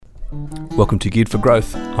Welcome to Geared for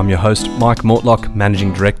Growth. I'm your host, Mike Mortlock,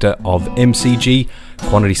 Managing Director of MCG,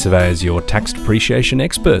 Quantity Surveyors, your tax depreciation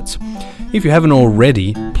experts. If you haven't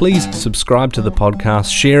already, please subscribe to the podcast,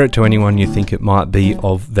 share it to anyone you think it might be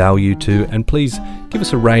of value to, and please give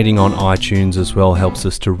us a rating on iTunes as well, helps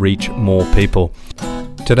us to reach more people.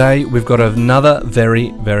 Today, we've got another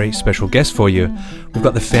very, very special guest for you. We've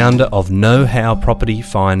got the founder of Know How Property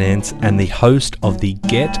Finance and the host of the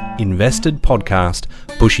Get Invested podcast,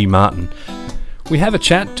 Bushy Martin. We have a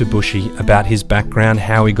chat to Bushy about his background,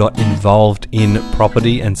 how he got involved in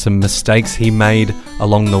property and some mistakes he made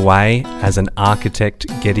along the way as an architect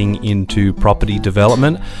getting into property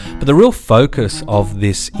development. But the real focus of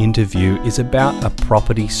this interview is about a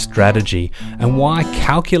property strategy and why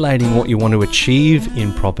calculating what you want to achieve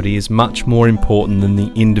in property is much more important than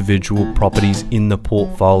the individual properties in the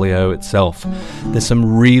portfolio itself. There's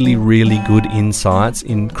some really, really good insights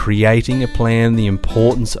in creating a plan, the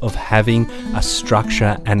importance of having a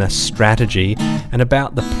structure and a strategy, and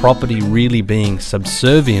about the property really being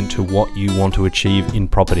subservient to what you want to achieve in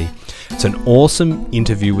property. It's an awesome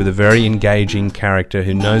interview with a very engaging character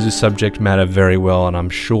who knows his subject matter very well, and I'm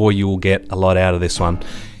sure you will get a lot out of this one.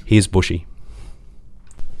 Here's Bushy.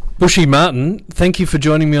 Bushy Martin, thank you for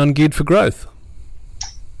joining me on Geared for Growth.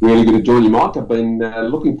 Really good to join you, Mike. I've been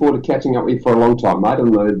looking forward to catching up with you for a long time, mate,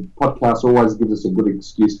 and the podcast always gives us a good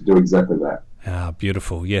excuse to do exactly that. Ah,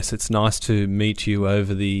 beautiful. Yes, it's nice to meet you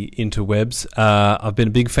over the interwebs. I've been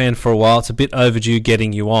a big fan for a while. It's a bit overdue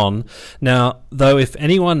getting you on. Now, though, if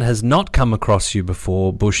anyone has not come across you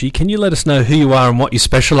before, Bushy, can you let us know who you are and what you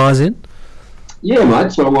specialise in? Yeah,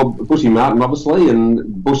 mate. So, Bushy Martin, obviously,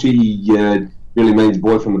 and Bushy really means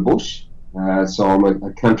boy from the bush. So I'm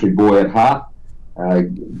a country boy at heart.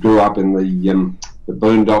 Grew up in the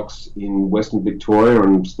boondocks in Western Victoria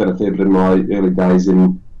and spent a fair bit of my early days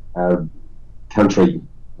in country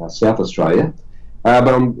South Australia.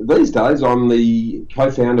 But these days I'm the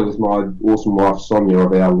co-founder with my awesome wife Sonia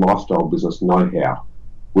of our lifestyle business Know How.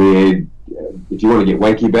 We're, if you want to get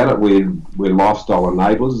wanky about it, we're lifestyle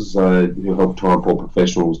enablers who help try and pull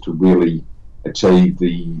professionals to really achieve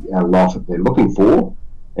the life that they're looking for.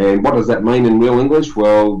 And what does that mean in real English?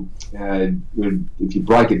 Well, if you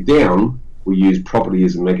break it down, we use property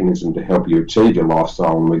as a mechanism to help you achieve your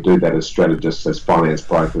lifestyle, and we do that as strategists, as finance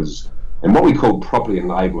brokers, and what we call property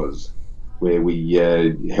enablers, where we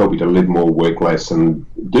help you to live more, work less, and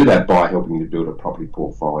do that by helping you to build a property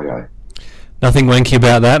portfolio. Nothing wanky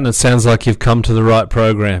about that, and it sounds like you've come to the right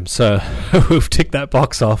program, so we've ticked that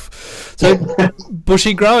box off. So,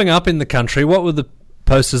 Bushy, growing up in the country, what were the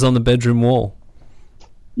posters on the bedroom wall?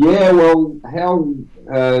 Yeah, well, how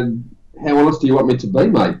honest do you want me to be,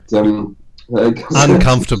 mate?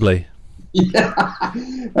 Uncomfortably. Yeah,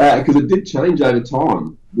 because it did change over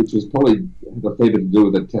time, which was probably had a fair bit to do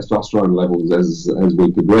with the testosterone levels as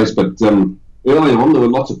we progressed. But early on, there were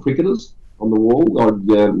lots of cricketers on the wall. I'd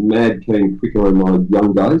mad keen cricketer in my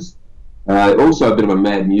young days. Also a bit of a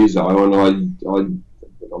mad muso, and I'll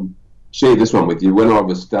share this one with you. When I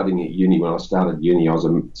was studying at uni, when I started uni, I was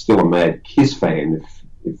still a mad Kiss fan,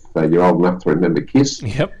 if you're old enough to remember Kiss.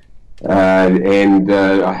 Yep. And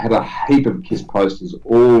I had a heap of Kiss posters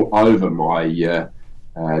all over my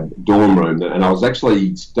dorm room, and I was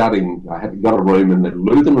actually studying. I had got a room in the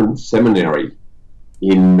Lutheran Seminary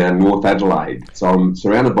in North Adelaide, so I'm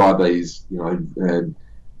surrounded by these,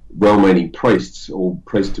 well-meaning priests or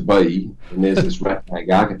priests-to-be, and there's this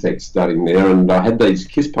rat-bag architect studying there, and I had these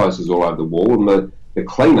Kiss posters all over the wall, and the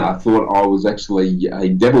cleaner thought I was actually a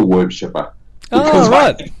devil worshipper. Oh,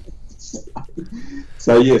 right.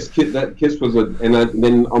 So yes, that Kiss was and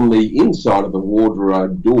then on the inside of the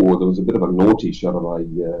wardrobe door there was a bit of a naughty shot of a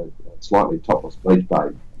slightly topless beach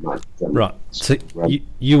babe, mate. Right. So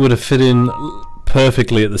you would have fit in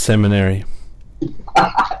perfectly at the seminary.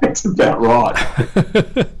 That's about right.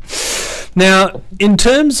 Now, in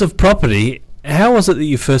terms of property, how was it that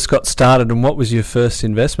you first got started, and what was your first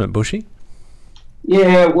investment, Bushy?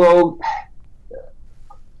 Yeah, well,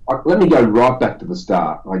 let me go right back to the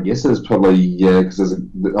start. I guess there's probably because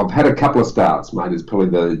I've had a couple of starts, mate. Is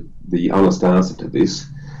probably the honest answer to this.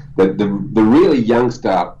 That the really young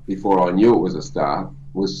start, before I knew it was a start,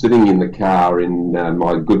 was sitting in the car in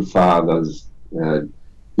my good father's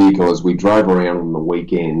vehicle as we drove around on the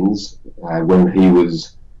weekends when he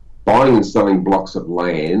was buying and selling blocks of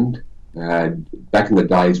land. Back in the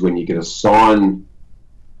days when you could assign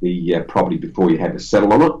the property before you had to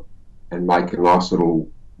settle on it and make a nice little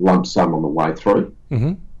lump sum on the way through.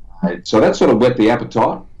 Mm-hmm. So that sort of whet the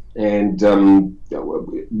appetite, and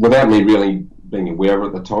without me really being aware of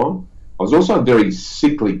it at the time, I was also a very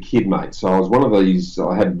sickly kid, mate. So I was one of these.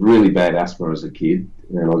 I had really bad asthma as a kid,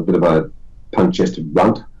 and I was a bit of a punk-chested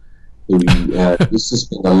runt who used to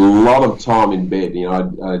spend a lot of time in bed. You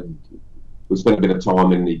know, I we spent a bit of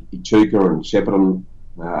time in the Echuca and Shepparton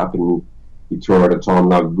up in Victoria at a time.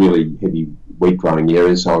 They were really heavy wheat-growing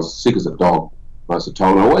areas, so I was sick as a dog most of the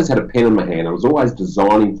time. And I always had a pen in my hand. I was always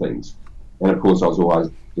designing things, and of course, I was always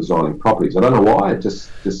designing properties. I don't know why. It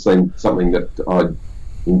just seemed something that I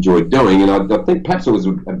enjoyed doing, and I think perhaps it was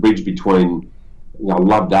a bridge between, you know, I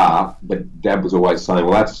loved art, but Dad was always saying,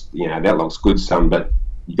 well, that's, you know, that looks good, son, but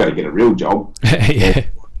you got to get a real job. Yeah.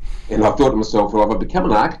 And I thought to myself, well, if I become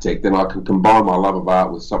an architect, then I can combine my love of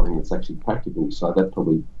art with something that's actually practical. So that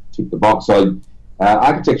probably ticked the box. So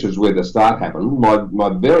architecture is where the start happened. My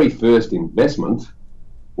very first investment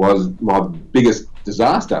was my biggest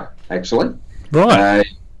disaster, actually. Right.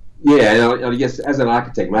 Yeah, and I guess as an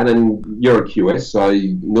architect, man, and you're a QS, so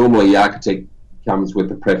normally architect comes with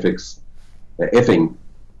the prefix effing,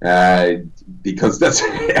 because that's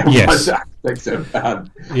how most architects are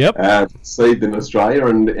perceived in Australia,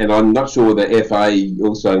 and I'm not sure the FA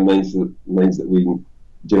also means that we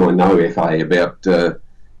generally know FA about the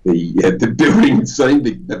building scene,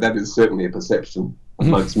 but that is certainly a perception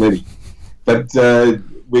amongst many. But because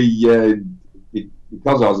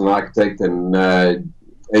I was an architect and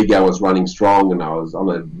ego was running strong, and I was on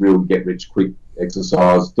a real get-rich-quick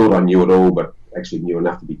exercise. Thought I knew it all, but actually knew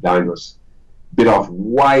enough to be dangerous. Bit off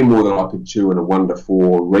way more than I could chew in a 1-4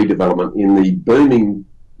 redevelopment in the booming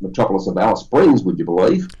metropolis of Alice Springs, would you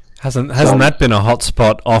believe? Hasn't that been a hot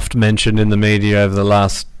spot oft mentioned in the media over the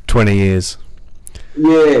last 20 years?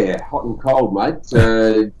 Yeah, hot and cold, mate.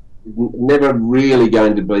 Never really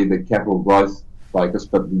going to be the capital growth focus,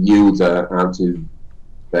 but the yields aren't too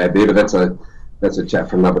bad there, but that's a chat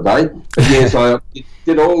for another day. But yes, I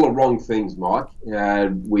did all the wrong things, Mike.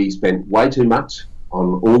 We spent way too much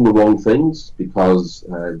on all the wrong things because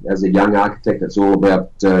as a young architect, it's all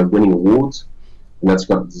about winning awards, and that's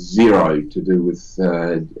got zero to do with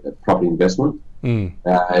property investment. So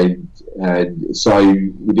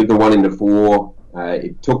we did the 1-4.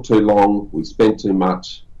 It took too long. We spent too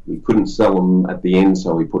much. We couldn't sell them at the end,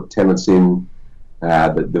 so we put tenants in.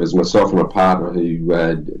 But there was myself and a partner who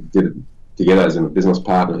did it together as a business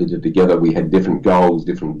partner who did it together. We had different goals,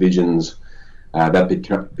 different visions. That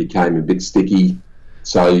became a bit sticky.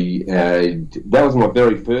 So that was my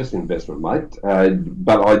very first investment, mate.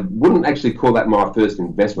 But I wouldn't actually call that my first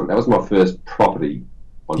investment. That was my first property.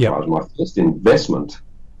 My first investment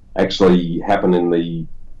actually happened in the...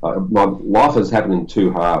 my life has happened in two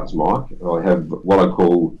halves, Mike. I have what I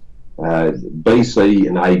call BC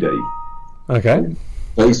and AD. Okay.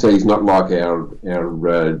 BC is not like our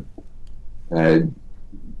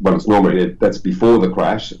well, it's normally that's before the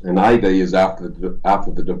crash, and AD is after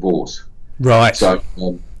the divorce. Right. So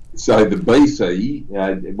the BC,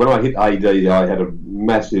 when I hit AD, I had a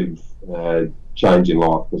massive change in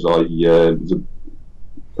life because I was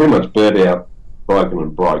pretty much burnt out, broken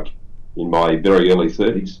and broke in my very early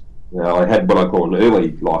 30s. I had what I call an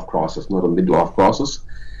early life crisis, not a midlife crisis,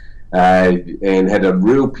 and had a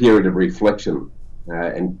real period of reflection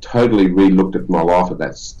and totally re-looked at my life at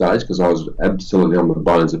that stage because I was absolutely on the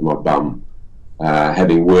bones of my bum,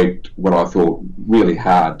 having worked what I thought really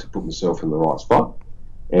hard to put myself in the right spot.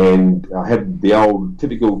 And I had the old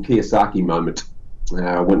typical Kiyosaki moment.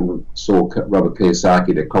 I went and saw Robert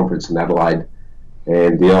Kiyosaki at a conference in Adelaide,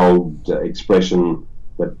 and the old expression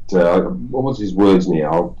that, what was his words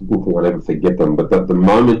now? I didn't think I'd ever forget them, but that the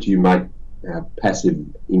moment you make passive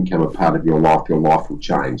income a part of your life will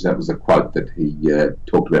change. That was a quote that he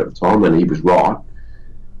talked about at the time, and he was right.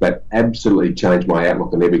 That absolutely changed my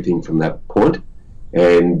outlook on everything from that point.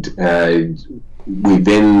 And we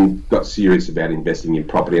then got serious about investing in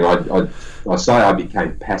property. And I say I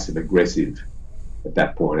became passive aggressive at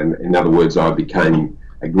that point. And in other words, I became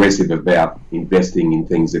aggressive about investing in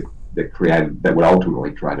things that would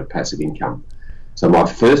ultimately create a passive income. So my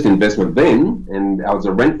first investment then, and I was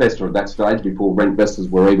a rent investor at that stage before rent investors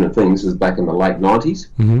were even a thing. This is back in the late 90s.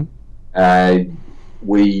 Mm-hmm.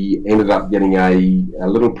 We ended up getting a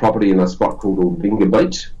little property in a spot called Aldinga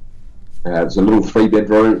Beach. It's a little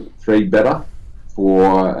three-bedder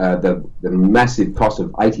for the massive cost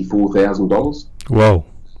of $84,000. Whoa!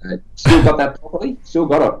 Still got that property. Still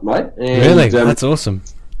got it, mate. And, really? That's awesome.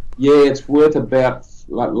 Yeah, it's worth about,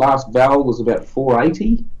 like, last val was about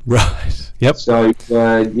 $480. Right. Yep. So it's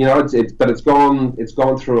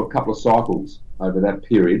gone through a couple of cycles over that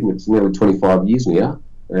period, and it's nearly 25 years now.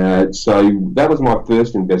 So that was my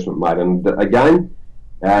first investment, mate. And again,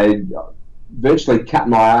 virtually cut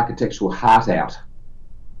my architectural heart out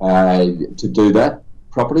to do that.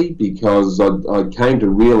 property because I came to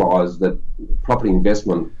realise that property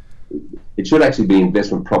investment, it should actually be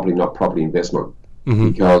investment property, not property investment. Mm-hmm.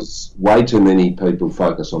 Because way too many people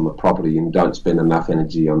focus on the property and don't spend enough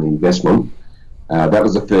energy on the investment. That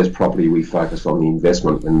was the first property we focused on, the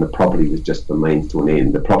investment, and the property was just the means to an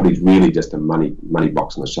end. The property is really just a money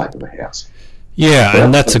box in the shape of a house. Yeah,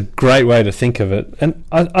 and that's a great way to think of it. And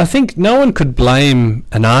I think no one could blame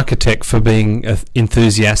an architect for being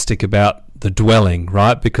enthusiastic about the dwelling,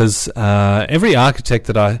 right? Because every architect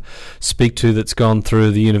that I speak to that's gone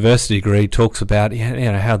through the university degree talks about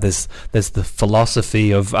how there's the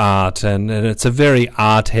philosophy of art, and it's a very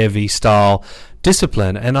art-heavy style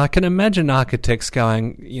discipline. And I can imagine architects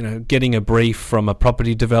going, getting a brief from a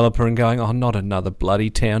property developer and going, "Oh, not another bloody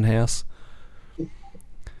townhouse."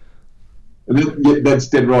 That's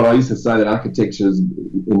dead right. I used to say that architecture is,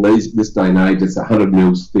 in this day and age, it's 100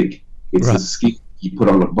 mils thick. It's right. A skin you put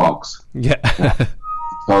on a box. Yeah.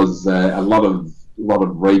 Because a lot of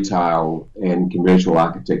retail and commercial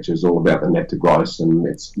architecture is all about the net to gross, and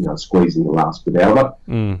it's squeezing the last bit out of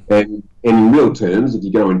it. Mm. And in real terms, if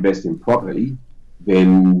you're going to invest in property,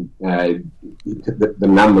 then the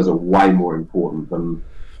numbers are way more important than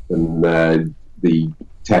the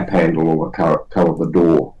tap handle or the colour of the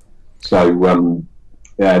door. So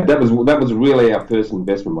that was really our first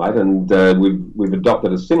investment, mate, and we've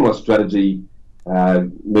adopted a similar strategy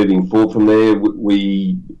moving forward from there.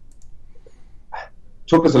 We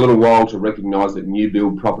took us a little while to recognise that new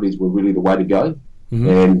build properties were really the way to go, mm-hmm.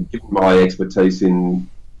 and given my expertise in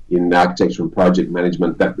architecture and project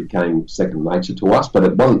management, that became second nature to us. But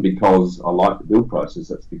it wasn't because I liked the build process;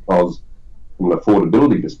 it's because from an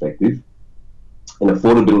affordability perspective. And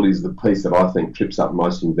affordability is the piece that I think trips up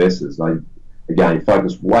most investors. They, again,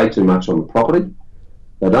 focus way too much on the property.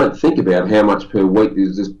 They don't think about how much per week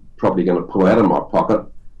is this property going to pull out of my pocket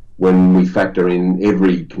when we factor in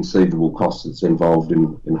every conceivable cost that's involved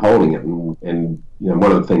in holding it. And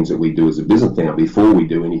one of the things that we do as a business now, before we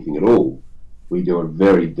do anything at all, we do a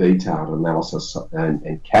very detailed analysis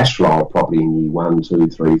and cash flow of property in year 1, 2,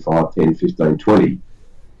 3, 5, 10, 15, 20.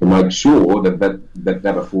 To make sure that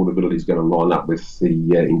affordability is going to line up with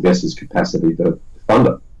the investor's capacity to fund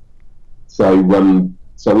it. So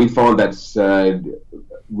we find that's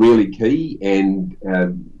really key, and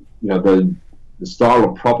the style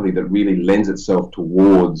of property that really lends itself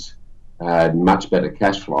towards much better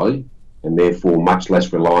cash flow and therefore much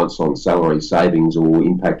less reliance on salary savings or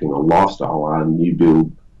impacting on lifestyle are new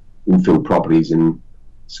build infill properties in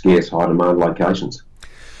scarce high demand locations.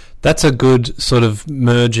 That's a good sort of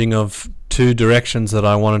merging of two directions that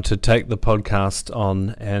I wanted to take the podcast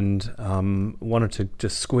on, and wanted to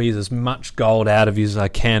just squeeze as much gold out of you as I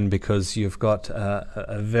can, because you've got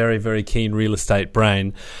a very, very keen real estate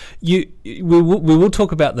brain. We will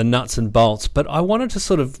talk about the nuts and bolts, but I wanted to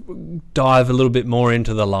sort of dive a little bit more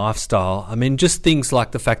into the lifestyle. I mean, just things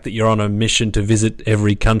like the fact that you're on a mission to visit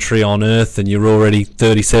every country on earth and you're already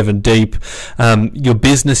 37 deep. Your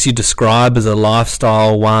business you describe as a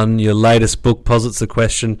lifestyle one. Your latest book posits the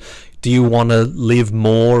question, do you want to live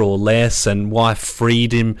more or less, and why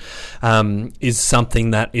freedom is something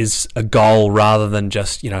that is a goal rather than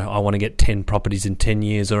just, I want to get 10 properties in 10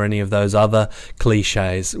 years or any of those other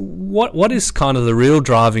cliches. What is kind of the real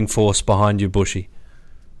driving force behind your Bushy?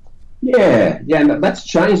 Yeah, that's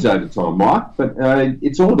changed over time, Mike, but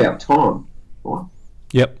it's all about time, Mike.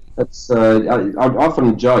 Yep. I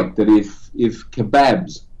often joke that if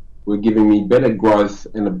kebabs were giving me better growth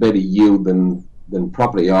and a better yield than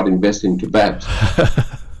property, I'd invest in kebabs.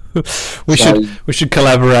 We should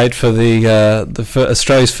collaborate for the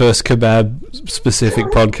Australia's first kebab specific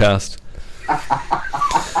podcast.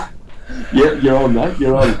 Yeah, you're on that.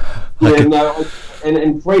 You're on. Yeah, no,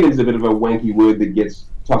 and freedom's a bit of a wanky word that gets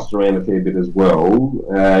tossed around a fair bit as well.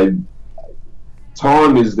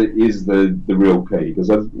 Time is the real key, because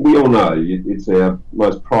we all know it's our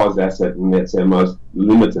most prized asset, and it's our most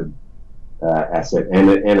limited asset, and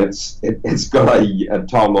it's got a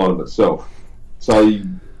timeline of itself. So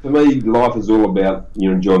for me, life is all about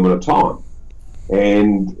your enjoyment of time,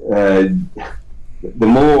 and the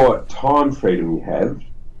more time freedom you have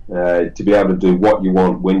to be able to do what you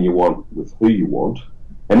want, when you want, with who you want,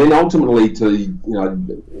 and then ultimately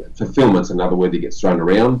fulfillment's another word that gets thrown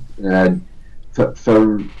around.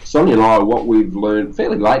 For Sonia and I, what we've learned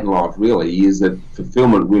fairly late in life really is that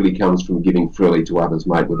fulfillment really comes from giving freely to others,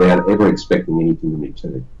 mate, without ever expecting anything in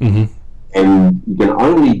return. Mm-hmm. And you can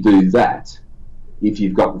only do that if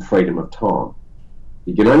you've got the freedom of time.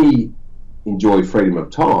 You can only enjoy freedom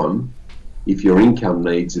of time if your income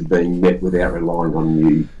needs are being met without relying on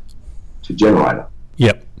you to generate it.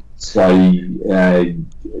 Yep. So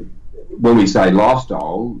when we say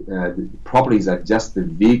lifestyle, properties are just the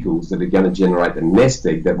vehicles that are going to generate the nest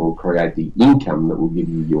egg that will create the income that will give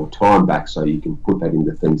you your time back, so you can put that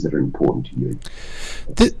into things that are important to you.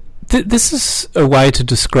 This is a way to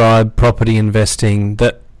describe property investing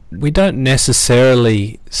that we don't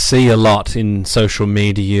necessarily see a lot in social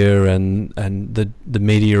media and the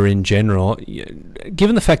media in general.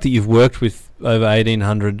 Given the fact that you've worked with over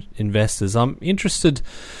 1,800 investors, I'm interested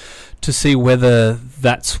to see whether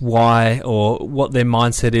that's why, or what their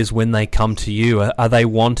mindset is when they come to you. Are they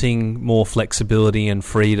wanting more flexibility and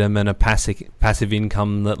freedom and a passive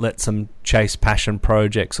income that lets them chase passion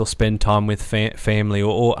projects or spend time with family,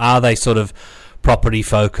 or are they sort of property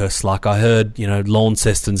focused, like I heard,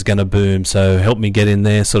 Launceston's going to boom, so help me get in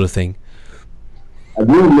there, sort of thing? A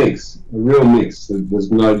real mix. There's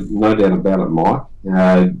no doubt about it, Mike.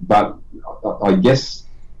 But I guess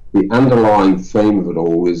the underlying theme of it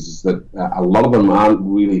all is that a lot of them aren't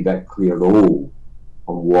really that clear at all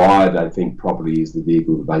on why they think property is the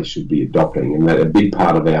vehicle that they should be adopting, and that a big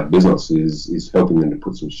part of our business is helping them to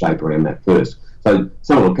put some shape around that first. So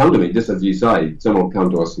someone will come to me, just as you say, someone will come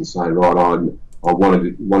to us and say, right, I want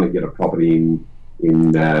to get a property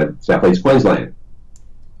in southeast Queensland.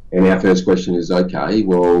 And our first question is, okay,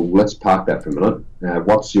 well, let's park that for a minute.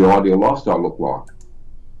 What's your ideal lifestyle look like?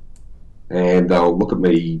 And they'll look at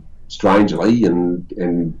me strangely, and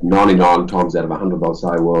 99 times out of 100 they'll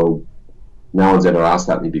say, well, no one's ever asked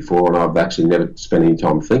that of me before, and I've actually never spent any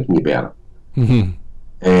time thinking about it. Mm-hmm.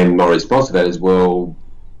 And my response to that is, well,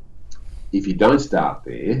 if you don't start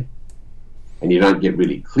there and you don't get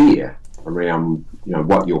really clear around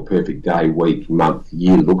what your perfect day, week, month,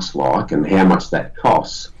 year looks like and how much that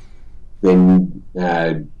costs, then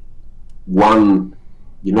one,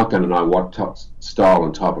 you're not going to know what style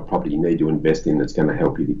and type of property you need to invest in that's going to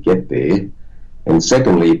help you to get there. And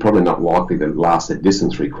secondly, you're probably not likely to last the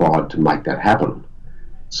distance required to make that happen.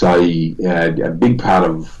 So a big part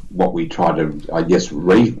of what we try to, I guess,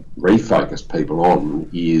 refocus people on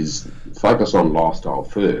is focus on lifestyle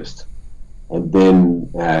first, and then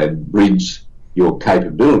bridge your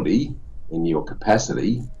capability and your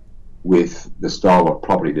capacity with the style of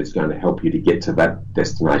property that's going to help you to get to that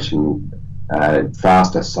destination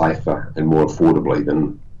faster, safer, and more affordably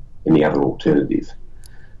than any other alternative.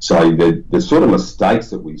 So the sort of mistakes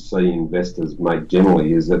that we see investors make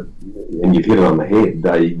generally is that, and you've hit it on the head,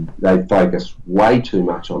 they focus way too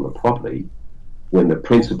much on the property when the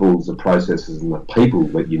principles, the processes, and the people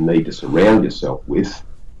that you need to surround yourself with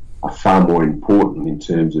are far more important in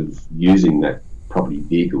terms of using that property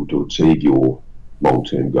vehicle to achieve your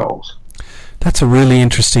long-term goals. That's a really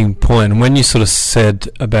interesting point. And when you sort of said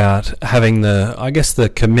about having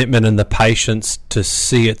the commitment and the patience to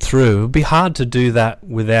see it through, it would be hard to do that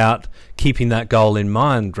without keeping that goal in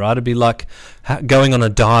mind, right? It'd be like going on a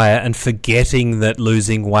diet and forgetting that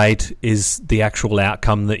losing weight is the actual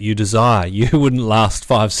outcome that you desire. You wouldn't last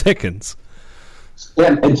 5 seconds.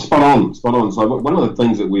 Yeah, it's spot on. So one of the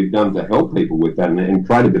things that we've done to help people with that and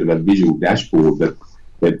create a bit of a visual dashboard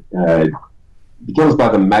that becomes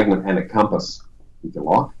both a magnet and a compass, if you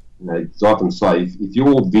like. As I often say, if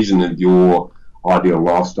your vision of your ideal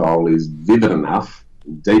lifestyle is vivid enough,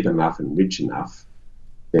 deep enough, and rich enough,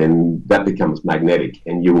 then that becomes magnetic,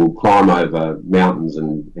 and you will climb over mountains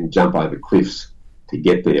and jump over cliffs to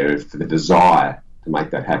get there if the desire to make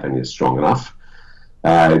that happen is strong enough.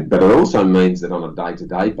 But it also means that on a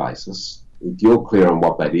day-to-day basis, if you're clear on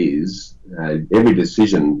what that is, every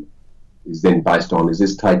decision is then based on, is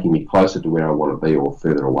this taking me closer to where I want to be or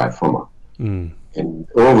further away from it? Mm. And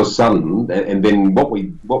all of a sudden, and then what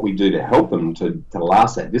we do to help them to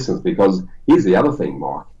last that distance, because here's the other thing,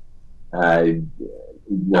 Mike. Anyone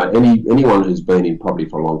who's been in property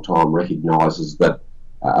for a long time recognises that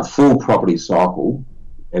a full property cycle,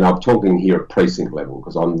 and I'm talking here at precinct level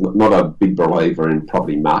because I'm not a big believer in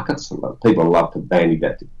property markets. People love to bandy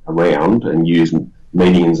that around and use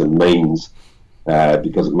medians and means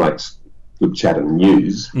because it makes good chat and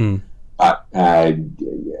news. Mm. But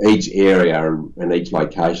each area and each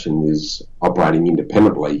location is operating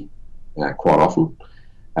independently quite often.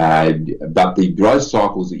 But the growth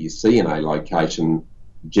cycles that you see in a location,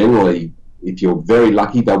 generally, if you're very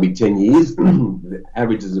lucky, they'll be 10 years. The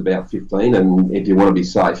average is about 15, and if you want to be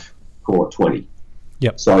safe, call it 20.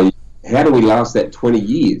 Yep. So how do we last that 20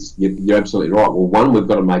 years? You're absolutely right. Well, one, we've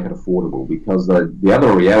got to make it affordable, because the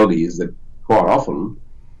other reality is that quite often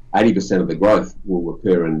 80% of the growth will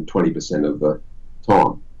occur in 20% of the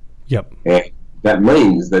time. Yep. And that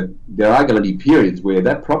means that there are going to be periods where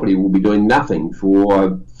that property will be doing nothing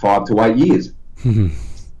for 5 to 8 years. Mm-hmm.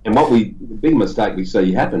 And the big mistake we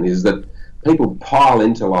see happen is that people pile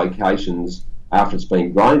into locations after it's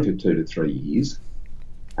been growing for 2 to 3 years,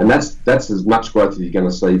 and that's as much growth as you're going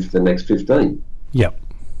to see for the next 15. Yep.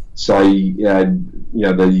 So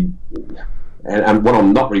and what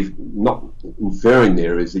I'm not inferring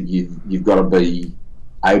there is that you've got to be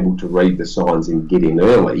able to read the signs and get in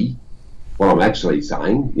early. What I'm actually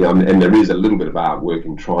saying, and there is a little bit of artwork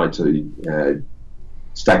in trying to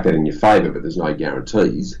stack that in your favour, but there's no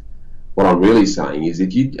guarantees. What I'm really saying is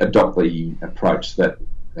if you adopt the approach that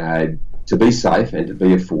to be safe and to be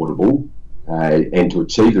affordable and to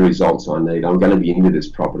achieve the results I need, I'm going to be into this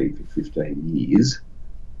property for 15 years,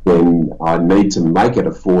 then I need to make it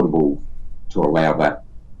affordable to allow that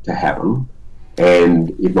to happen. And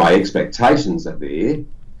if my expectations are there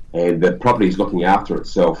and the property is looking after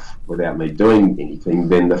itself without me doing anything,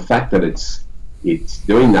 then the fact that it's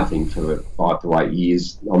doing nothing for 5 to 8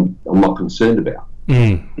 years, I'm not concerned about.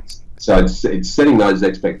 So it's setting those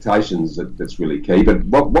expectations that's really key. But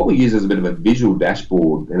what we use is a bit of a visual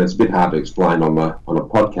dashboard, and it's a bit hard to explain on a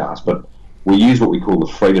podcast, but we use what we call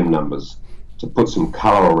the freedom numbers to put some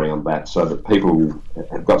colour around that so that people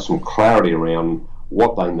have got some clarity around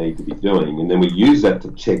what they need to be doing, and then we use that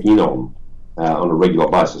to check in on a regular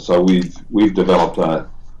basis. So we've developed a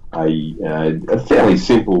fairly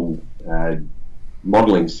simple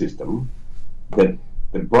modelling system that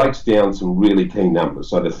breaks down some really key numbers.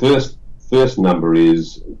 So the first number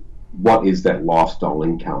is, what is that lifestyle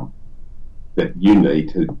income that you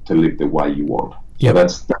need to live the way you want? Yep.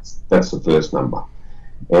 So that's the first number.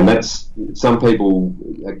 And that's, some people,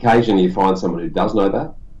 occasionally you find someone who does know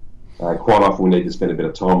that. Quite often we need to spend a bit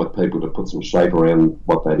of time with people to put some shape around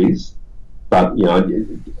what that is. But,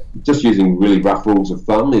 just using really rough rules of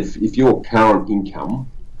thumb, if your current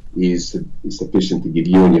income is sufficient to give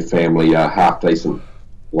you and your family a half-decent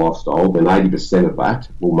lifestyle, then 80% of that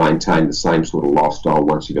will maintain the same sort of lifestyle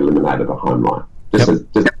once you've eliminated a home loan. This is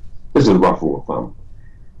a rough rule of thumb.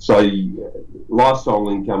 So lifestyle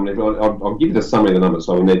income, I'll give you the summary of the numbers.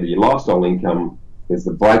 So we need your lifestyle income. There's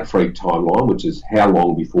the break-free timeline, which is how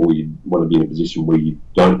long before you want to be in a position where you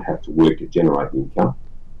don't have to work to generate the income.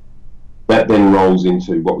 That then rolls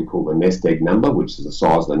into what we call the nest egg number, which is the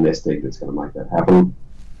size of the nest egg that's going to make that happen.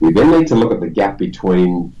 We then need to look at the gap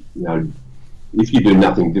between, if you do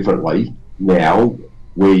nothing differently now,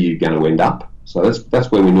 where you're going to end up. So that's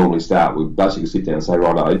where we normally start. We basically sit down and say,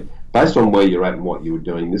 righto, based on where you're at and what you were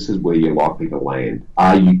doing, this is where you're likely to land.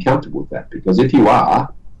 Are you comfortable with that? Because if you are,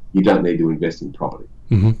 you don't need to invest in property.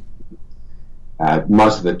 Mm-hmm.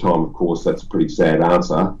 Most of the time, of course, that's a pretty sad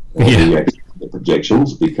answer. The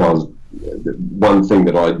projections, because the one thing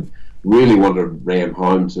that I really want to ram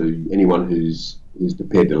home to anyone who's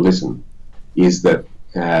prepared to listen is that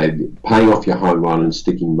paying off your home loan and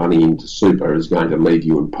sticking money into super is going to leave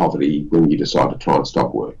you in poverty when you decide to try and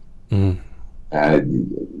stop work.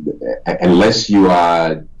 Unless you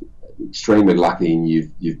are extremely lucky and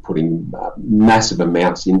you've put in massive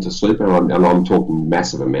amounts into super, and I'm talking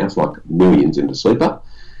massive amounts, like millions into super,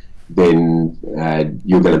 then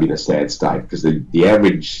you're going to be in a sad state, because the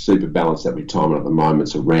average super balance at retirement at the moment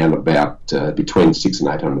is around about between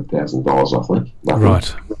 $600,000 and $800,000, I think. Roughly.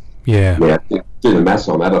 Right. Yeah. Now, do the maths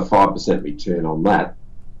on that. A 5% return on that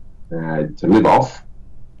to live off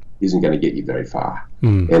isn't going to get you very far.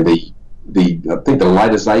 And I think the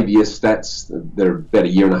latest ABS stats, they're about a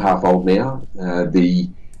year and a half old now. The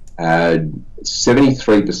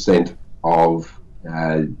 73% of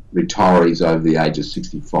retirees over the age of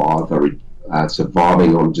 65 are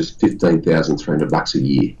surviving on just $15,300 a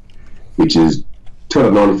year, which is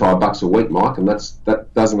 $295 a week, Mike, and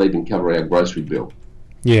that doesn't even cover our grocery bill.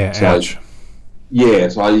 Yeah, so, ouch. Yeah,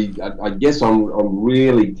 so I guess I'm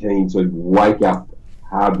really keen to wake up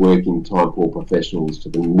hard-working, time-poor professionals to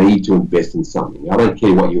the need to invest in something. I don't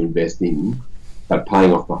care what you invest in, but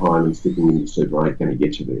paying off the home and sticking in your super ain't going to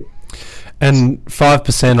get you there. And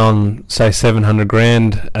 5% on, say,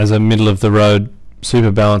 $700,000 as a middle-of-the-road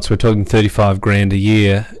super balance, we're talking $35,000 a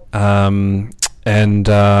year. I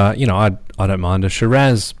don't mind a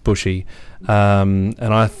Shiraz bushy. And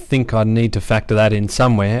I think I need to factor that in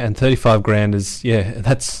somewhere. And $35,000 is,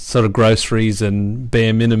 that's sort of groceries and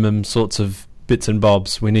bare minimum sorts of bits and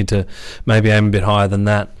bobs. We need to maybe aim a bit higher than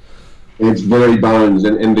that. It's very bones,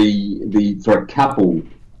 and the for a couple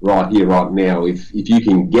right here, right now, if you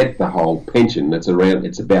can get the whole pension, it's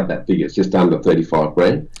about that figure. It's just under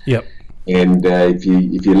 $35,000. Yep. And if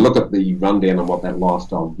you look at the rundown on what that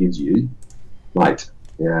lifestyle gives you, mate,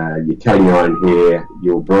 you're cutting your own hair,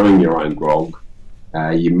 you're brewing your own grog,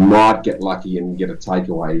 you might get lucky and get a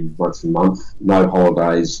takeaway once a month, no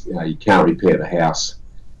holidays, you can't repair the house,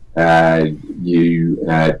 you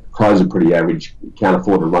clothes are pretty average, you can't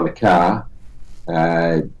afford to run a car,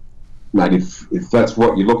 mate, if that's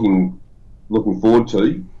what you're looking forward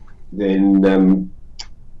to, then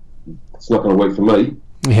it's not going to work for me.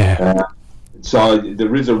 Yeah. So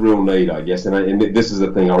there is a real need, I guess, and this is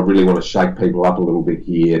the thing I really want to shake people up a little bit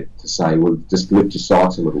here to say, well, just lift your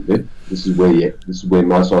sights a little bit. This is where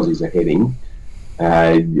most Aussies are heading.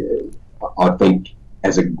 I think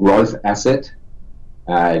as a growth asset,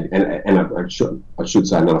 and I should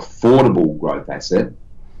say an affordable growth asset,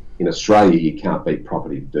 in Australia you can't beat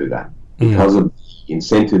property to do that because of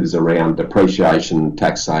incentives around depreciation,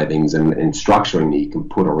 tax savings, and structuring that you can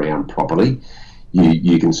put around property.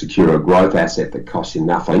 You can secure a growth asset that costs you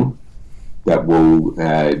nothing, that will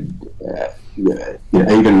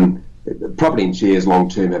even property and shares long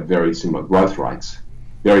term have very similar growth rates,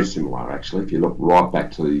 very similar actually. If you look right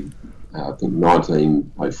back to I think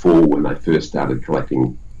 1904 when they first started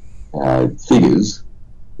collecting figures,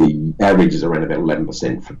 the average is around about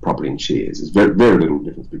 11% for property and shares. There's very, very little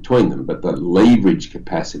difference between them, but the leverage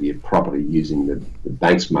capacity of property using the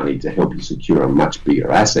bank's money to help you secure a much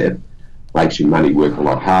bigger asset makes your money work a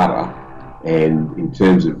lot harder, and in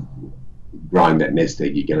terms of growing that nest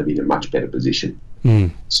egg, you're going to be in a much better position.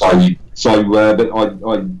 But I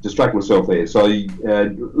distract myself there. So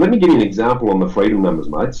let me give you an example on the freedom numbers,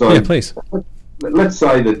 mate. So yeah, please. Let's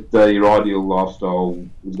say that your ideal lifestyle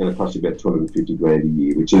is going to cost you about 250 grand a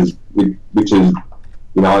year, which is,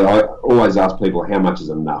 I always ask people how much is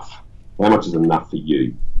enough. How much is enough for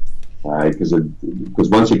you? Because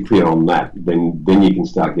once you're clear on that, then you can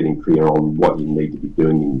start getting clear on what you need to be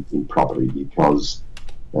doing in property. Because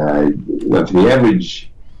for the average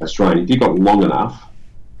Australian, if you've got long enough,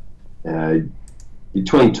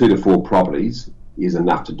 between 2 to 4 properties is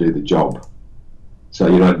enough to do the job. So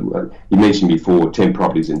you mentioned before 10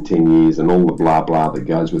 properties in 10 years and all the blah blah that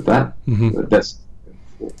goes with that. Mm-hmm.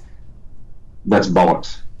 That's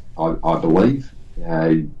bollocks, I believe.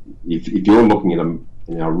 If you're looking at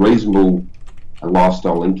a reasonable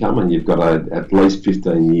lifestyle income and you've got at least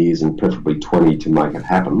 15 years and preferably 20 to make it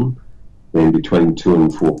happen, then between 2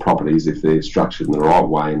 and 4 properties, if they're structured in the right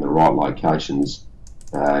way in the right locations,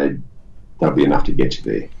 that'll be enough to get you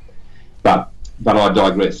there. But I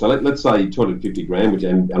digress. So let's say 250 grand, which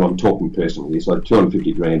and I'm talking personally. So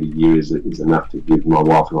 250 grand a year is enough to give my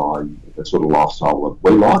wife and I the sort of lifestyle that we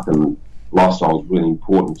like, and lifestyle is really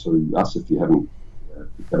important to us if you haven't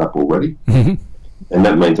picked that up already. Mm-hmm. And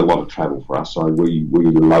that means a lot of travel for us. So we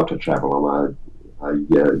love to travel.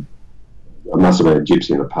 I must have been a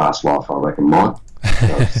gypsy in a past life, I reckon, Mike.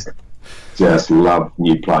 Just love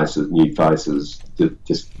new places, new faces.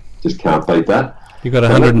 Just can't beat that. You've got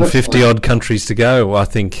 150 odd countries to go, I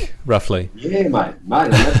think, roughly. Yeah, mate,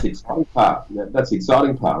 and that's the exciting part. That's the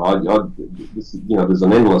exciting part. There's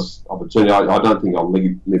an endless opportunity. I don't think I'll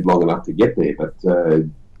live long enough to get there, but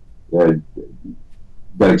that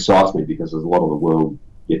excites me because there's a lot of the world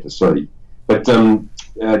yet to see. But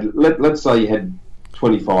let's say you had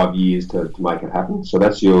 25 years to make it happen. So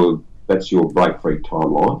that's your break-free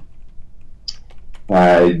timeline.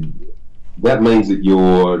 That means that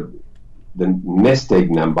the nest egg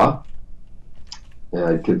number,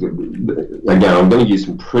 again, I'm going to use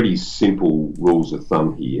some pretty simple rules of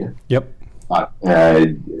thumb here. Yep. But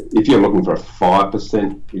if you're looking for a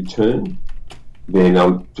 5% return, then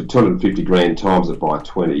for 250 grand times it by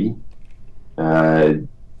 20,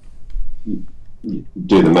 you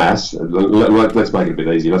do the maths. Let's make it a bit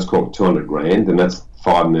easier. Let's call it 200 grand, and that's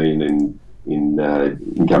 5 million in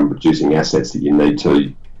income producing assets that you need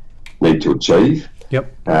to achieve.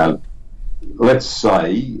 Yep. Let's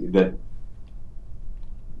say that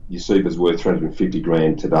your super's worth 350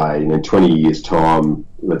 grand today, and in 20 years' time,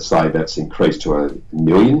 let's say that's increased to $1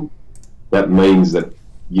 million. That means that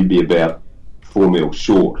you'd be about 4 mil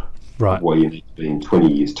short of where you need to be in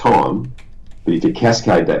 20 years' time. But if you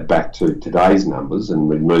cascade that back to today's numbers and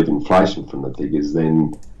remove inflation from the figures,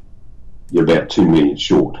 then you're about 2 million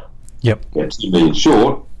short. Yep. Now, 2 million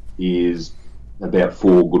short is about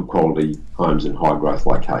 4 good quality homes in high growth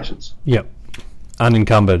locations. Yep.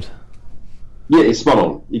 Unencumbered. Yeah, it's spot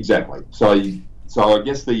on. Exactly. So I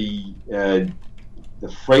guess the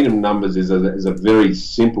freedom numbers is a very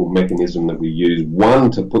simple mechanism that we use.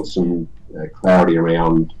 One, to put some clarity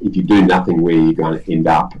around if you do nothing, where you're going to end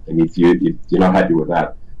up, and if you're not happy with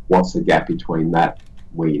that, what's the gap between that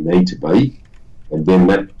where you need to be, and then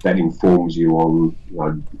that informs you on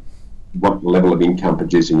what level of income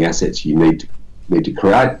producing assets you need to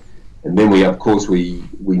create. And then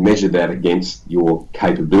we measure that against your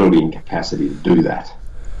capability and capacity to do that.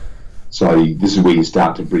 So this is where you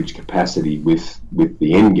start to bridge capacity with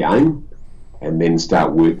the end game, and then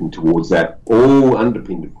start working towards that, all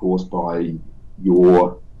underpinned, of course, by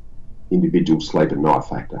your individual sleep at night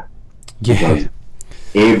factor. Yeah. Because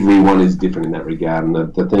everyone is different in that regard, and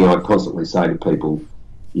the thing I constantly say to people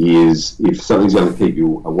is, if something's going to keep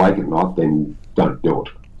you awake at night, then don't do it.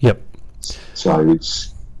 Yep. So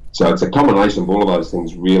it's a combination of all of those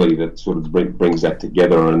things really that sort of brings that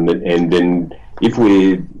together, and then if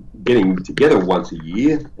we're getting together once a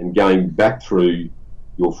year and going back through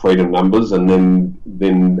your freedom numbers, and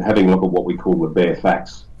then having a look at what we call the bare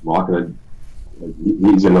facts, Mike.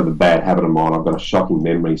 Here's another bad habit of mine. I've got a shocking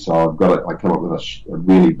memory, so I come up with a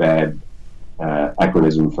really bad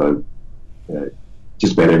acronym for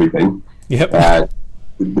just about everything. Yep.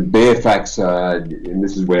 The bare facts, and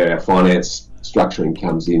this is where our finance structuring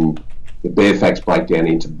comes in. The bare facts break down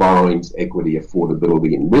into borrowings, equity,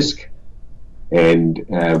 affordability, and risk. And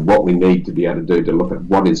what we need to be able to do to look at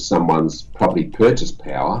what is someone's property purchase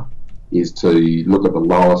power is to look at the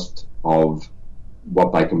lowest of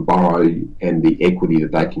what they can borrow and the equity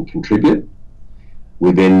that they can contribute.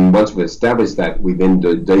 We then, once we establish that, we then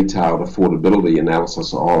do detailed affordability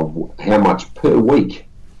analysis of how much per week,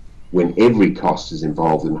 when every cost is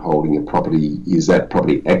involved in holding a property, is that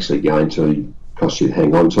property actually going to cost you to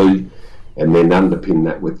hang on to, and then underpin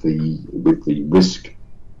that with the risk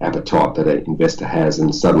appetite that an investor has,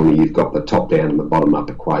 and suddenly you've got the top down and the bottom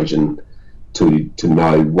up equation to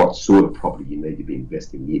know what sort of property you need to be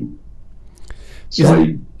investing in.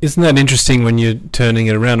 So, isn't that interesting when you're turning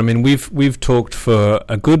it around? I mean, we've talked for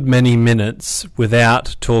a good many minutes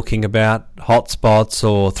without talking about hotspots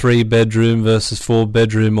or 3-bedroom versus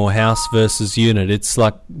 4-bedroom or house versus unit. It's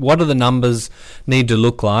like, what do the numbers need to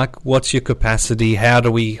look like? What's your capacity? How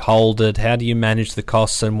do we hold it? How do you manage the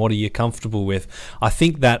costs, and what are you comfortable with? I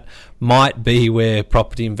think that might be where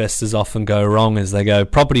property investors often go wrong, is they go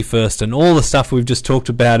property first, and all the stuff we've just talked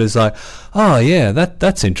about is like, oh yeah,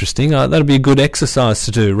 that's interesting. That'll be a good exercise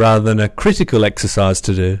to do, rather than a critical exercise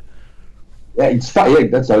to do. Yeah, yeah,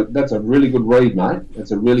 that's a really good read, mate. That's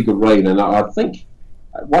a really good read, and I think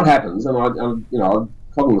what happens, and I'm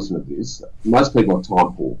cognizant of this. Most people are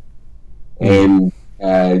time poor, and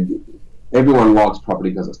everyone likes property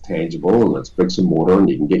because it's tangible and it's bricks and mortar, and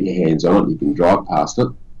you can get your hands on it, you can drive past it.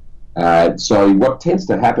 So what tends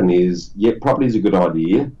to happen is, property is a good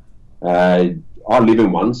idea. I live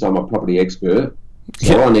in one, so I'm a property expert.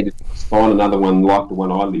 So I need to find another one like the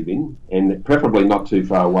one I live in, and preferably not too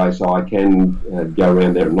far away, so I can go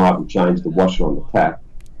around there at night and change the washer on the tap.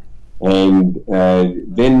 And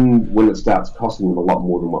then when it starts costing them a lot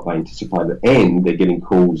more than what they anticipated, and they're getting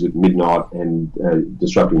calls at midnight and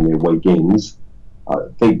disrupting their weekends, I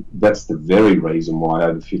think that's the very reason why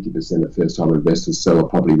over 50% of first-time investors sell a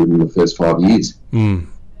property within the first 5 years.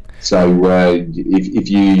 So if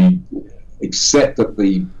you accept that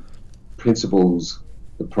the principles,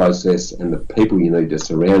 the process, and the people you need to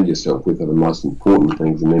surround yourself with are the most important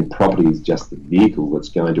things, and then property is just the vehicle that's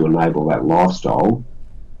going to enable that lifestyle,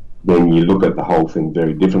 then you look at the whole thing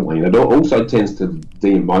very differently. And it also tends to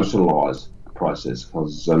de-emotionalise the process,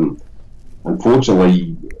 because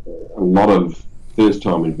unfortunately a lot of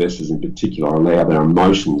first-time investors in particular allow their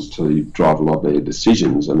emotions to drive a lot of their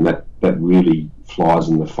decisions, and that really flies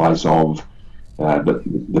in the face of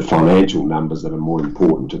the financial numbers that are more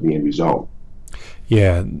important to the end result.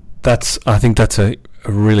 Yeah, I think that's a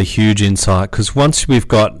really huge insight, because once we've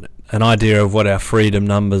got an idea of what our freedom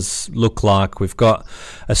numbers look like, we've got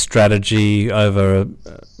a strategy over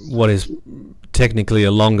what is technically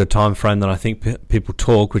a longer time frame than I think people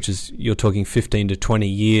talk, which is, you're talking 15 to 20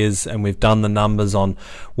 years, and we've done the numbers on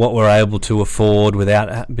what we're able to afford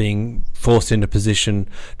without being forced into position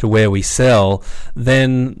to where we sell,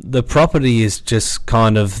 then the property is just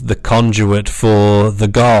kind of the conduit for the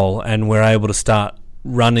goal, and we're able to start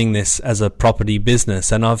running this as a property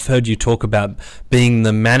business. And I've heard you talk about being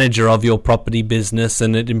the manager of your property business,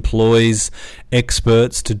 and it employs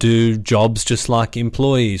experts to do jobs just like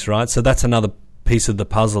employees, right? So that's another piece of the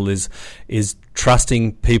puzzle, is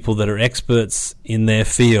trusting people that are experts in their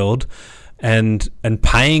field and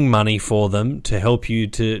paying money for them to help you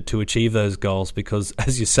to achieve those goals, because,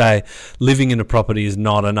 as you say, living in a property is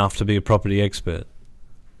not enough to be a property expert.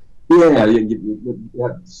 Yeah, you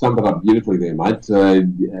summed it up beautifully there, mate.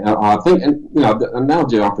 I think, and the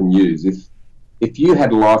analogy I often use, if you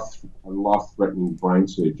had life-threatening brain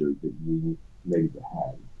surgery that you needed to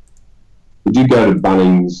have, would you go to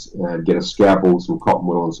Bunnings, get a scalpel, some cotton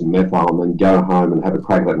wool and some methyl, and then go home and have a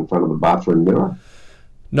crack at that in front of the bathroom mirror?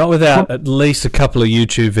 Not without at least a couple of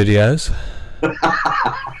YouTube videos.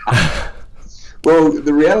 Well,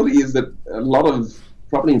 the reality is that a lot of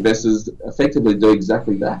property investors effectively do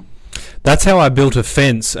exactly that. That's how I built a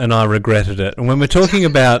fence and I regretted it. And when we're talking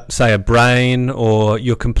about, say, a brain or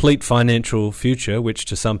your complete financial future, which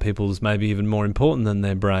to some people is maybe even more important than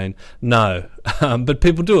their brain, no. But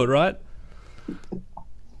people do it, right?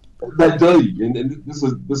 They do, and this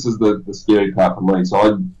is the scary part for me. So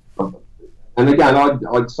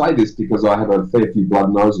I'd say this because I had a fair few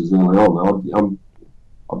blood noses early on.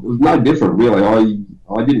 It was no different, really.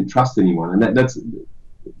 I didn't trust anyone, and that's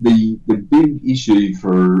the big issue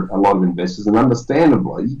for a lot of investors, and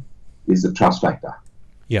understandably, is the trust factor.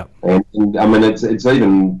 Yeah, and I mean it's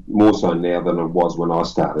even more so now than it was when I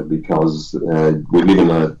started, because we live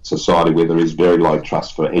in a society where there is very low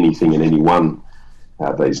trust for anything and anyone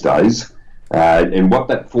these days. And what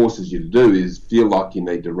that forces you to do is feel like you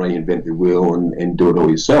need to reinvent the wheel and do it all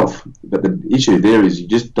yourself. But the issue there is you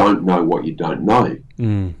just don't know what you don't know.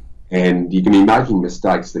 Mm. And you can be making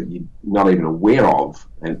mistakes that you're not even aware of,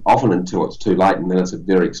 and often until it's too late, and then it's a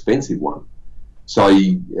very expensive one. So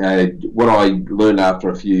what I learned after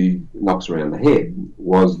a few knocks around the head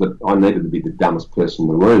was that I needed to be the dumbest person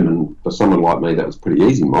in the room, and for someone like me that was pretty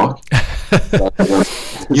easy, Mike.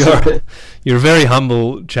 You're a very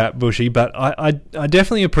humble chap, Bushy, but I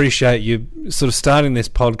definitely appreciate you sort of starting this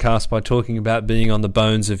podcast by talking about being on the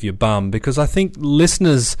bones of your bum, because I think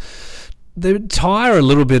listeners, they tire a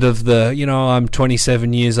little bit of the, I'm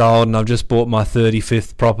 27 years old and I've just bought my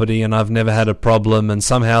 35th property and I've never had a problem, and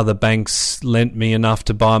somehow the banks lent me enough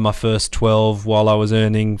to buy my first 12 while I was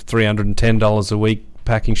earning $310 a week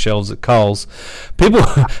packing shelves at Coles. People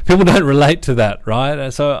don't relate to that, right?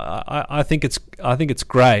 So I think it's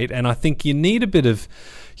great, and I think you need a bit of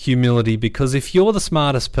humility, because if you're the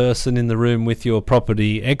smartest person in the room with your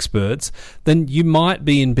property experts, then you might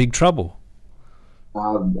be in big trouble.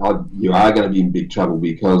 You are going to be in big trouble,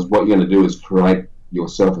 because what you're going to do is create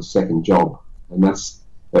yourself a second job, and that's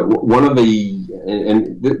one of the.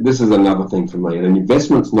 And this is another thing for me. An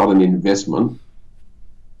investment's not an investment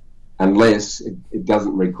unless it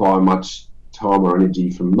doesn't require much time or energy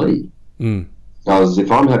from me. Mm. Because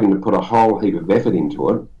if I'm having to put a whole heap of effort into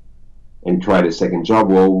it and create a second job,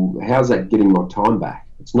 well, how's that getting my time back?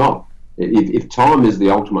 It's not. If time is the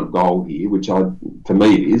ultimate goal here, which for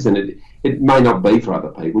me it is, and it may not be for other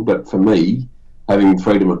people, but for me, having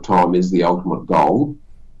freedom of time is the ultimate goal,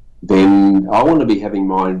 then I want to be having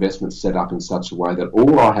my investments set up in such a way that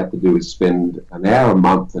all I have to do is spend an hour a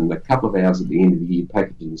month and a couple of hours at the end of the year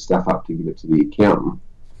packaging stuff up to give it to the accountant.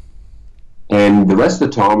 And the rest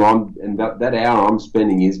of the time, that hour I'm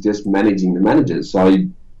spending is just managing the managers. So,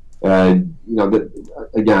 I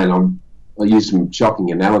use some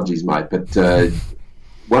shocking analogies, mate, but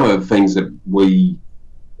one of the things that we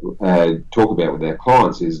talk about with our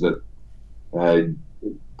clients is that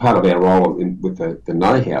part of our role with the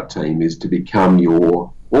know-how team is to become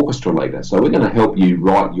your orchestra leader. So we're going to help you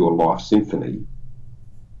write your life symphony.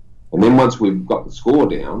 And then once we've got the score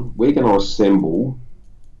down, we're going to assemble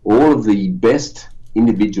all of the best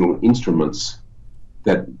individual instruments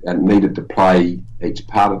that are needed to play each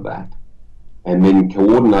part of that, and then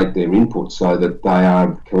coordinate their input so that they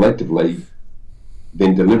are collectively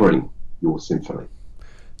then delivering your symphony.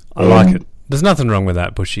 I like it. There's nothing wrong with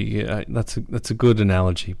that, Bushy. That's a good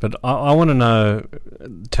analogy. But I want to know.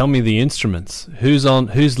 Tell me the instruments. Who's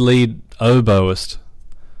lead oboist?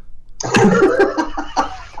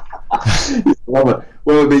 Well,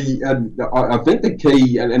 I think the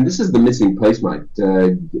key, and this is the missing piece, mate,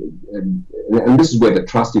 and this is where the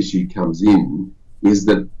trust issue comes in, is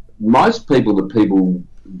that most people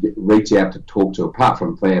reach out to talk to, apart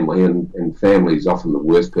from family, and family is often the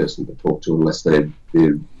worst person to talk to unless they're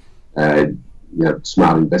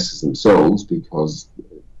smart investors themselves, because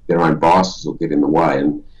their own biases will get in the way.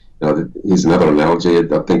 And here's another analogy.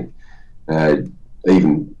 I think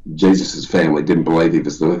even Jesus's family didn't believe he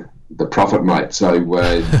was the prophet, mate. So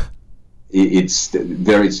it's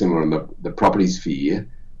very similar in the property sphere.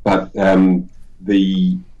 But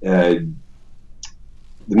the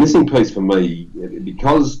missing piece for me,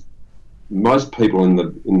 because most people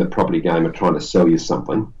in the property game are trying to sell you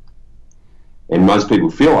something, and most people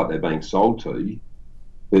feel like they're being sold to,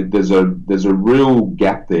 there's a real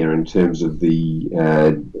gap there in terms of the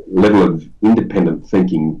level of independent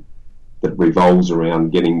thinking that revolves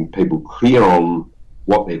around getting people clear on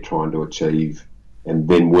what they're trying to achieve, and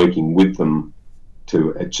then working with them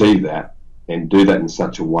to achieve that, and do that in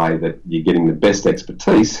such a way that you're getting the best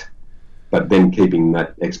expertise, but then keeping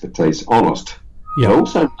that expertise honest. Yeah. And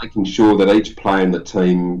also making sure that each player in the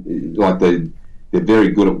team, like they're very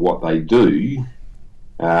good at what they do.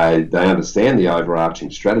 They understand the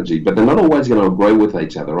overarching strategy, but they're not always going to agree with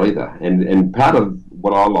each other either. And part of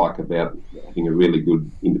what I like about having a really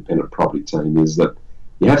good independent property team is that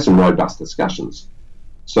you have some robust discussions.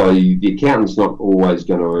 So the accountant's not always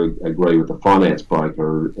going to agree with the finance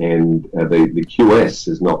broker, and the QS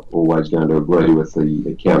is not always going to agree with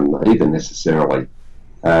the accountant either necessarily.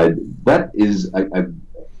 That is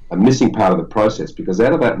a missing part of the process, because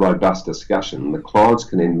out of that robust discussion, the clients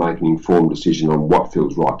can then make an informed decision on what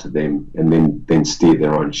feels right to them, and then steer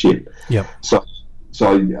their own ship. Yep. So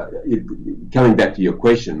coming back to your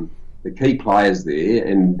question, the key players there,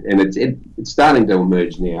 and it's starting to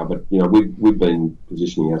emerge now, but we've been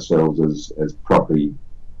positioning ourselves as property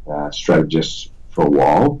strategists for a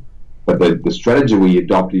while. But the strategy we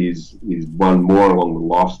adopt is one more along the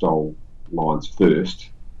lifestyle lines first,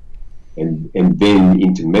 and then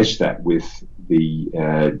intermesh that with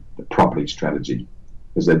the property strategy,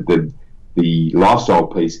 because the lifestyle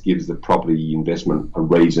piece gives the property investment a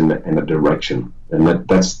reason and a direction, and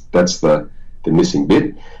that's the missing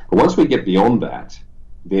bit. But once we get beyond that,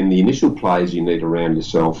 then the initial plays you need around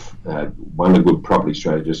yourself, one, a good property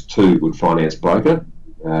strategist, two, a good finance broker,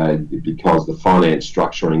 because the finance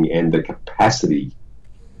structuring and the capacity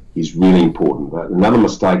is really important. Another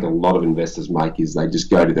mistake a lot of investors make is they just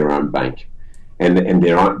go to their own bank, and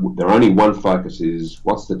their only one focus is,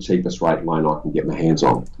 what's the cheapest rate loan I can get my hands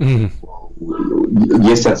on? Mm-hmm.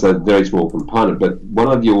 Yes, that's a very small component, but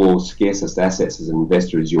one of your scarcest assets as an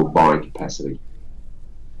investor is your borrowing capacity.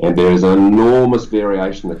 And there is an enormous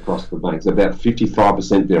variation across the banks, about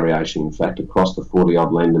 55% variation, in fact, across the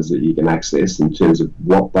 40-odd lenders that you can access in terms of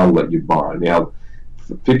what they'll let you borrow. Now,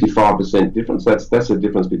 55% difference, that's a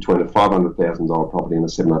difference between a $500,000 property and a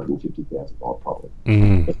 $750,000 property.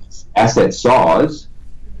 Mm. Asset size,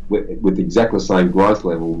 with exactly the same growth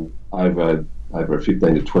level over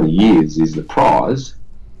 15 to 20 years is the prize,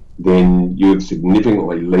 then you've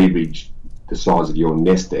significantly leveraged the size of your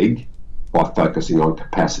nest egg by focusing on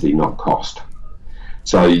capacity, not cost.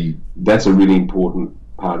 So that's a really important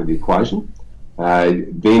part of the equation.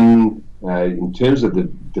 Then in terms of the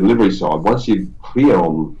delivery side, once you're clear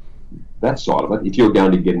on that side of it, if you're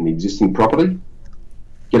going to get an existing property,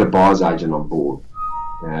 get a buyer's agent on board.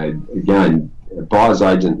 Again, a buyer's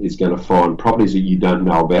agent is going to find properties that you don't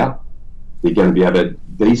know about. They're going to be able to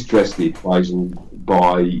de-stress the equation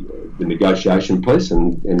by the negotiation piece,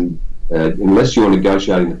 and unless you're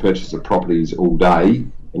negotiating the purchase of properties all day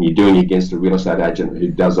and you're doing it against a real estate agent who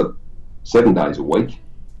does it 7 days a week,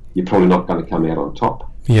 you're probably not going to come out on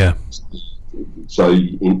top. Yeah. So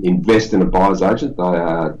invest in a buyer's agent. They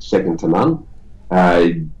are second to none.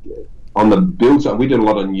 On the build side, we do a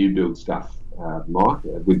lot of new build stuff, Mike.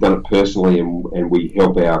 We've done it personally, and we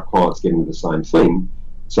help our clients get into the same thing.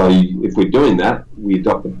 So if we're doing that, we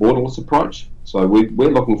adopt the borderless approach. So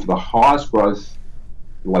we're looking for the highest growth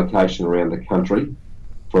location around the country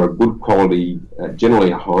for a good quality,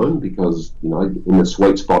 generally a home, because in the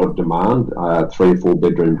sweet spot of demand, 3 or 4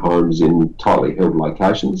 bedroom homes in tightly held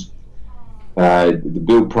locations. The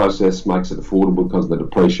build process makes it affordable because of the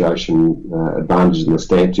depreciation advantages and the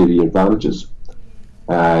stamp duty advantages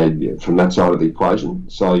from that side of the equation.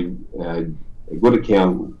 So a good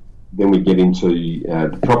accountant, then we get into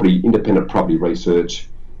the independent property research.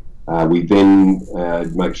 We then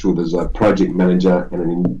make sure there's a project manager and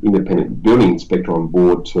an independent building inspector on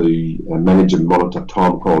board to manage and monitor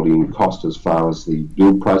time, quality and cost as far as the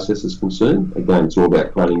build process is concerned. Again, it's all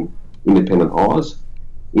about creating independent eyes,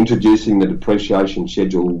 introducing the depreciation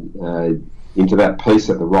schedule into that piece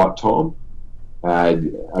at the right time.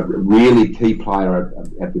 A really key player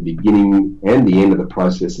at the beginning and the end of the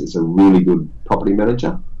process is a really good property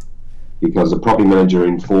manager, because the property manager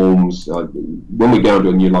informs, when we go into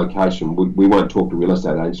a new location, we won't talk to real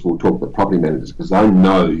estate agents, we'll talk to the property managers, because they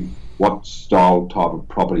know what style type of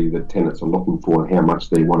property the tenants are looking for and how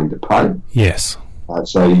much they're wanting to pay. Yes.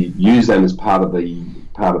 So you use them as part of the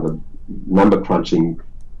number crunching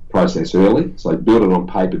process early. So build it on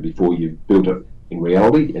paper before you've built it in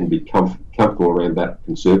reality, and be comfortable around that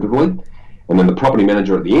conservatively. And then the property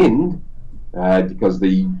manager at the end, because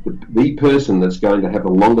the person that's going to have the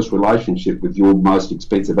longest relationship with your most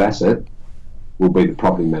expensive asset will be the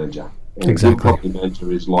property manager. And exactly. The property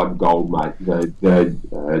manager is like gold, mate. They're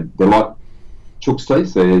like chook's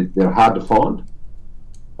teeth. They're hard to find.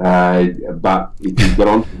 But if you've got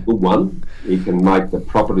onto a good one, it can make the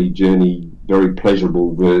property journey very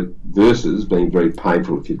pleasurable versus being very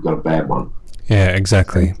painful if you've got a bad one. Yeah,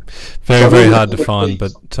 exactly. Very hard to find,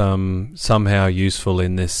 but somehow useful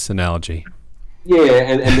in this analogy. Yeah,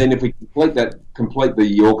 and then if we complete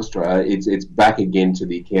the orchestra, it's back again to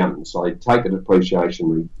the accountant. So take a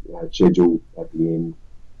depreciation schedule at the end,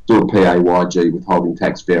 do a PAYG withholding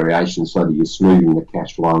tax variation so that you're smoothing the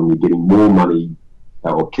cash flow and you're getting more money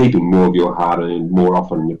or keeping more of your hard-earned more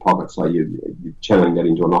often in your pocket, so you're channeling that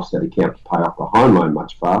into an offset account to pay off the home loan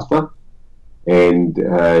much faster, and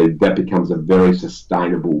that becomes a very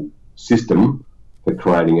sustainable system for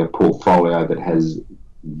creating a portfolio that has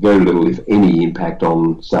very little, if any, impact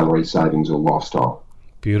on salary savings or lifestyle.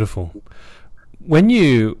 Beautiful. When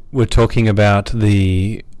you were talking about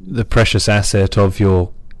the precious asset of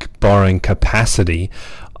your borrowing capacity,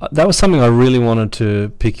 that was something I really wanted to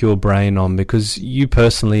pick your brain on, because you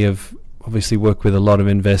personally have obviously worked with a lot of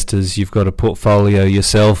investors. You've got a portfolio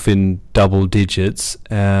yourself in double digits,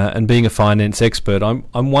 and being a finance expert,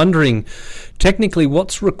 I'm wondering technically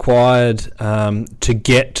what's required to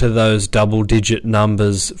get to those double digit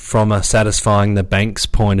numbers from a satisfying the bank's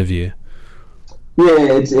point of view.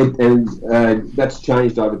 Yeah, that's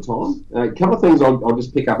changed over time. A couple of things I'll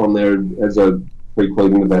just pick up on there as a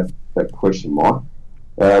precluding to that question, Mike.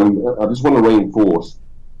 I just want to reinforce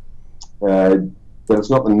that it's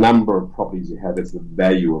not the number of properties you have, it's the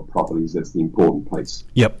value of properties that's the important piece.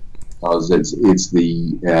 Yep. Because it's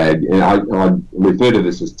the, and I refer to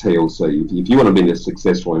this as TLC. If you want to be a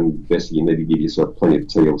successful investor, you need to give yourself plenty of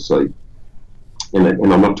TLC. And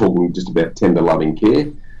I'm not talking just about tender loving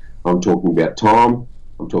care. I'm talking about time,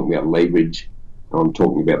 I'm talking about leverage, I'm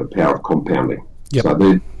talking about the power of compounding. Yep. So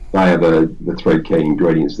they are the three key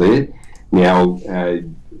ingredients there. Now,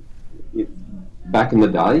 back in the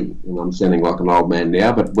day, and I'm sounding like an old man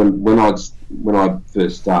now, but when I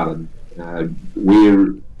first started, we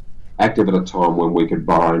were active at a time when we could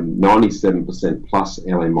borrow 97% plus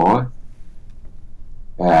LMI.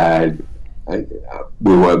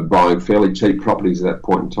 We were buying fairly cheap properties at that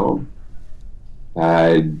point in time.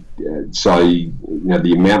 So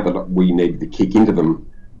the amount that we needed to kick into them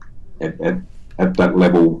at that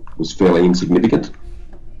level was fairly insignificant.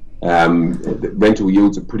 The rental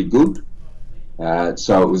yields are pretty good,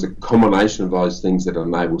 so it was a combination of those things that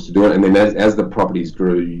enabled us to do it. And then as the properties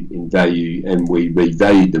grew in value and we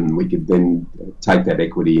revalued them, we could then take that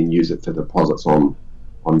equity and use it for deposits on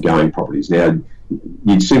ongoing properties. Now,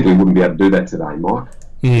 you simply wouldn't be able to do that today, Mike.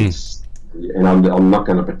 And I'm not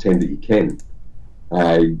going to pretend that you can.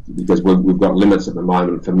 Because we've got limits at the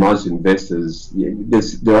moment. For most investors,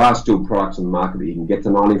 there are still products in the market that you can get to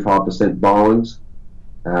 95% borrowings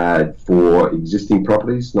for existing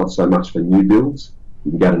properties, not so much for new builds.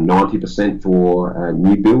 You can go to 90% for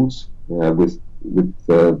new builds with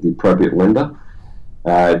the appropriate lender.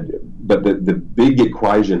 But the big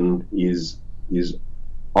equation is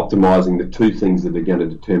optimising the two things that are going to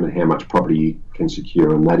determine how much property you can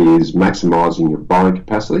secure, and that is maximising your borrowing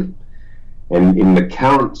capacity. And in the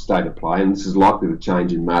current state of play, and this is likely to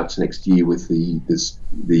change in March next year with the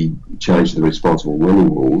change to the responsible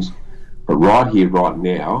lending rules, but right here, right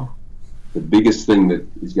now, the biggest thing that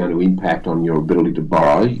is going to impact on your ability to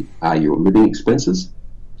borrow are your living expenses.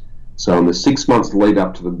 So in the 6 months lead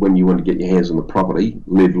up to when you want to get your hands on the property,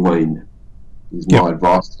 live lean is my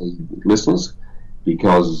advice to listeners,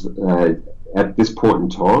 because at this point in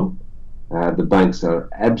time, the banks are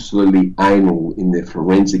absolutely anal in their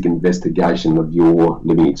forensic investigation of your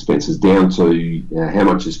living expenses, down to how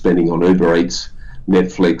much you're spending on Uber Eats,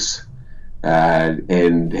 Netflix,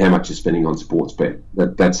 and how much you're spending on Sportsbet.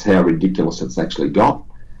 That's how ridiculous it's actually got.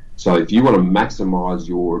 So if you want to maximise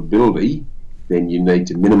your ability, then you need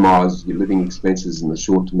to minimise your living expenses in the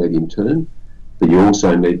short to medium term, but you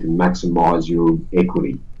also need to maximise your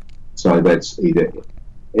equity. So that's either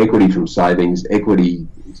equity from savings,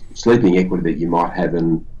 sleeping equity that you might have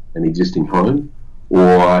in an existing home,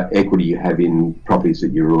 or equity you have in properties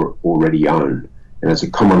that you already own. And it's a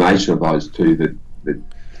combination of those two that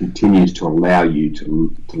continues to allow you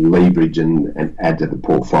to leverage and add to the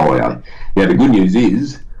portfolio. Now, the good news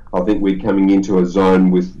is, I think we're coming into a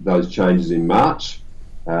zone with those changes in March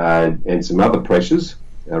and some other pressures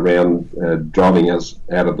around driving us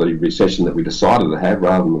out of the recession that we decided to have,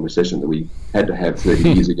 rather than the recession that we had to have 30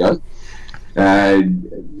 years ago,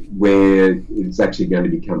 where it's actually going to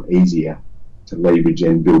become easier to leverage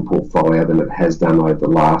and build portfolio than it has done over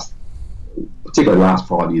the particularly last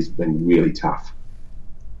 5 years, have been really tough.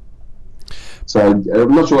 So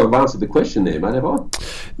I'm not sure I've answered the question there, mate, have I?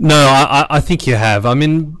 No, I think you have. I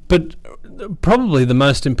mean, but probably the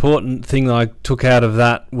most important thing I took out of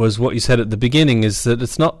that was what you said at the beginning, is that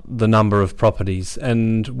it's not the number of properties,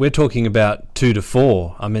 and we're talking about 2 to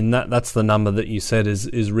 4. I mean, that's the number that you said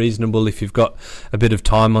is reasonable if you've got a bit of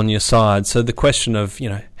time on your side. So the question of,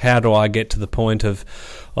 how do I get to the point of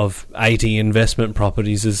 80 investment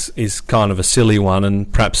properties is kind of a silly one, and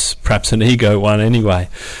perhaps an ego one anyway.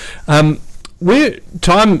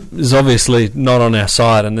 Time is obviously not on our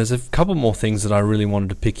side, and there's a couple more things that I really wanted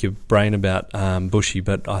to pick your brain about, Bushy,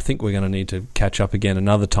 but I think we're going to need to catch up again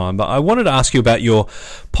another time. But I wanted to ask you about your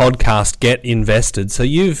podcast, Get Invested. So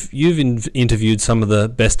you've interviewed some of the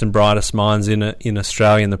best and brightest minds in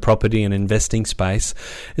Australia in the property and investing space.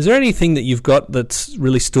 Is there anything that you've got that's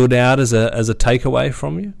really stood out as a takeaway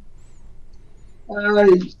from you? I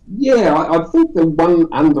think the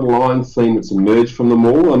one underlying theme that's emerged from them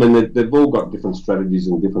all, I mean, they've all got different strategies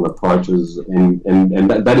and different approaches, and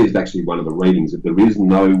that is actually one of the readings, that there is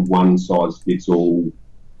no one-size-fits-all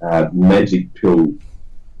magic pill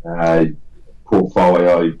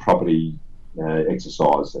portfolio property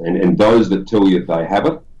exercise. And those that tell you they have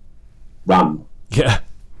it, run. Yeah.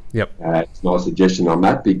 Yep. It's my suggestion on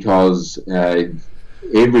that, because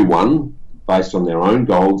everyone, based on their own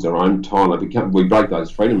goals, their own time. We break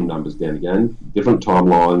those freedom numbers down again, different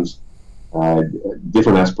timelines,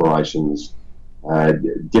 different aspirations,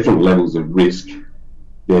 different levels of risk,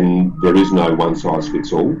 then there is no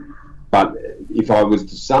one-size-fits-all. But if I was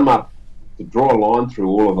to sum up, to draw a line through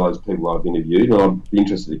all of those people I've interviewed, and I'd be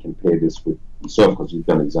interested to compare this with yourself because you've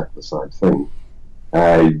done exactly the same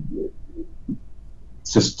thing,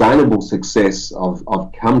 sustainable success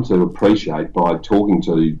I've come to appreciate by talking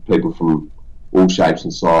to people from all shapes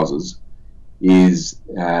and sizes is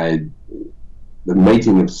the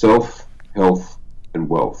meeting of self, health and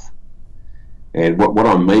wealth. And what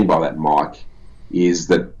I mean by that, Mike, is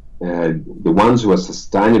that the ones who are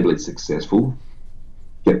sustainably successful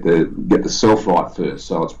get the self right first.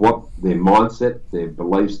 So it's what their mindset, their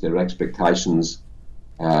beliefs, their expectations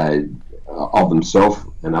of themselves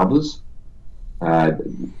and others. They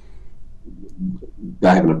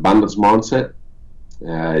have an abundance mindset.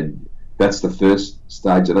 That's the first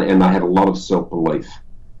stage, and they have a lot of self-belief.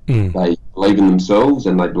 They believe in themselves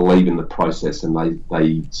and they believe in the process, and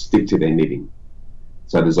they stick to their knitting.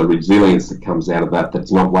 So there's a resilience that comes out of that,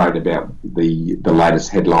 that's not worried about the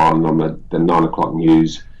latest headline on the 9 o'clock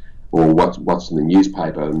news or what's in the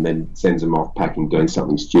newspaper, and then sends them off packing, doing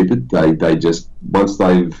something stupid. They just, once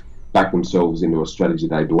they've backed themselves into a strategy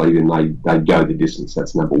they believe in, they go the distance.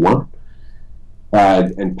 That's number one.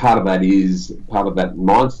 And part of that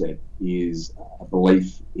mindset is a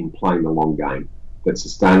belief in playing the long game, that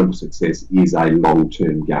sustainable success is a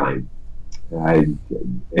long-term game. And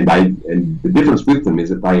the difference with them is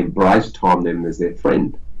that they embrace time then as their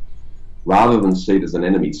friend, rather than see it as an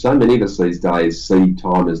enemy. So many of us these days see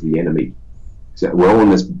time as the enemy. So we're all in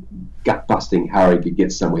this gut-busting hurry to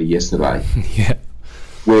get somewhere yesterday. Yeah.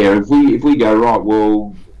 Where if we go, right,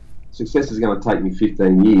 well, success is going to take me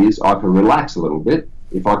 15 years, I can relax a little bit.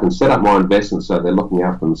 If I can set up my investments so they're looking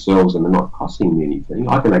after themselves and they're not costing me anything,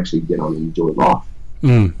 I can actually get on and enjoy life.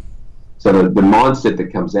 So the mindset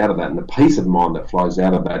that comes out of that and the peace of mind that flows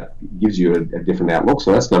out of that gives you a different outlook.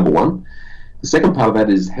 So that's number one. The second part of that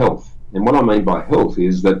is health. And what I mean by health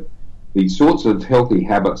is that the sorts of healthy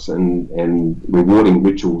habits and rewarding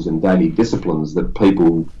rituals and daily disciplines that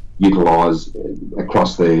people utilise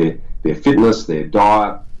across their fitness, their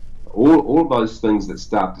diet, all of those things that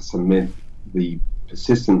start to cement the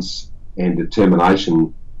persistence and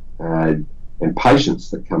determination and patience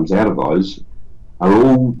that comes out of those are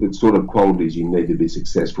all the sort of qualities you need to be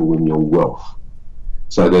successful in your wealth.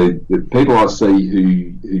 So the people I see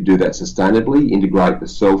who do that sustainably, integrate the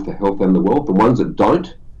self, the health and the wealth, the ones that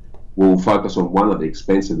don't will focus on one at the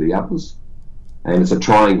expense of the others. And it's a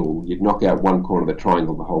triangle. You knock out one corner of the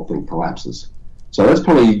triangle, the whole thing collapses. So that's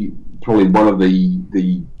probably one of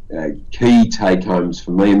the key take-homes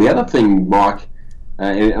for me. And the other thing, Mike,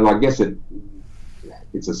 and I guess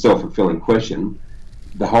it's a self-fulfilling question,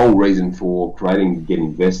 the whole reason for creating Get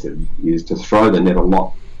Invested is to throw the net a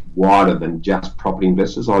lot wider than just property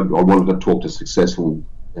investors. I wanted to talk to successful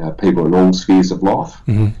people in all spheres of life.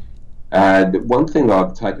 The one thing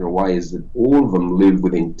I've taken away is that all of them live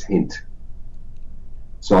with intent.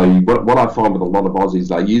 So what I find with a lot of Aussies,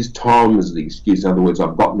 they use time as the excuse. In other words,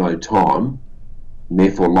 I've got no time, and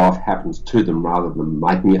therefore life happens to them rather than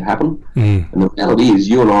making it happen. And the reality is,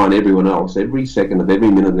 you and I and everyone else, every second of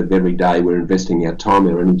every minute of every day, we're investing our time,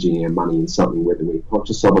 our energy, our money in something, whether we're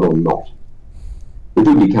conscious of it or not. If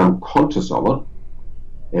we become conscious of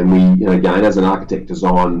it, and we, again, as an architect,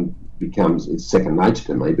 design it's second nature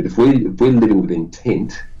to me. But if we're living with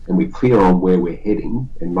intent and we're clear on where we're heading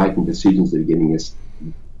and making decisions that are getting us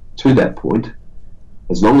to that point,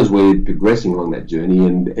 as long as we're progressing along that journey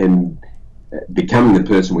and becoming the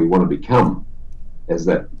person we want to become as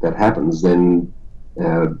that happens, then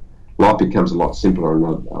life becomes a lot simpler and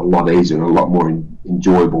a lot easier and a lot more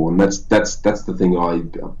enjoyable. And that's the thing I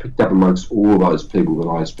picked up amongst all of those people that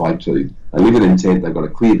I spoke to. They live with intent, they've got a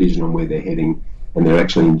clear vision on where they're heading, and they're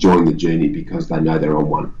actually enjoying the journey because they know they're on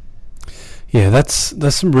one. Yeah, that's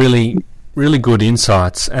some really, really good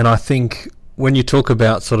insights. And I think when you talk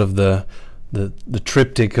about sort of the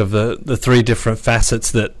triptych of the three different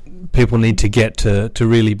facets that people need to get to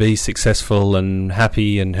really be successful and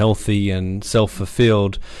happy and healthy and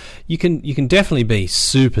self-fulfilled, you can definitely be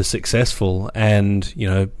super successful and, you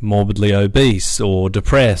know, morbidly obese or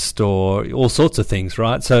depressed or all sorts of things,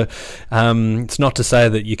 right? So it's not to say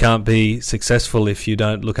that you can't be successful if you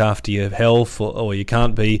don't look after your health, or you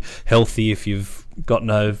can't be healthy if you've got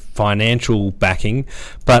no financial backing,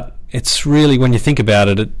 but it's really, when you think about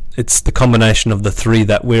it, it's the combination of the three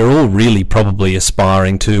that we're all really probably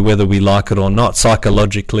aspiring to, whether we like it or not.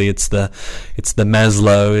 Psychologically, it's the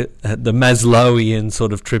Maslowian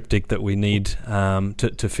sort of triptych that we need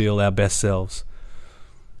to feel our best selves.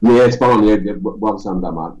 Yeah, it's fine. Yeah, well summed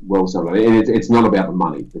up, Mark. Well summed up. And it's not about the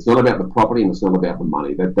money. It's not about the property, and it's not about the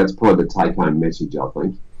money. That's probably the take-home message, I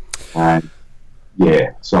think.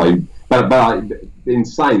 Yeah. So, but in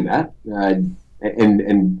saying that, and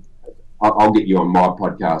I'll get you on my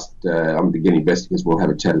podcast on the Get Investing. We'll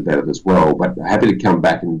have a chat about it as well. But happy to come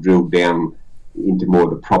back and drill down into more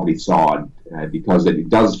of the property side because it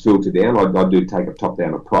does filter down. I do take a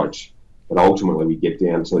top-down approach, but ultimately we get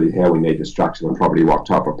down to how we need to structure the property, what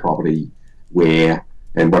type of property, where,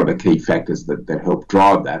 and what are the key factors that help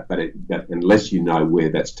drive that. But unless you know where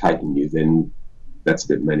that's taking you, then that's a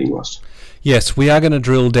bit meaningless. Yes, we are going to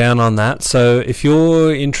drill down on that. So if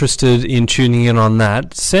you're interested in tuning in on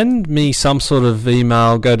that, send me some sort of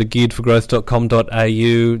email. Go to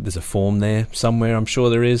gearedforgrowth.com.au. There's a form there somewhere, I'm sure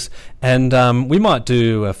there is. And we might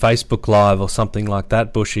do a Facebook Live or something like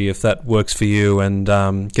that, Bushy, if that works for you, and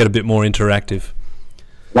get a bit more interactive.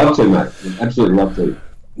 Love to, mate. Absolutely love to.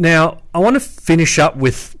 Now, I want to finish up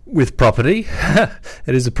with property.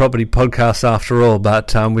 It is a property podcast after all,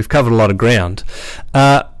 but we've covered a lot of ground.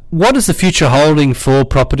 What is the future holding for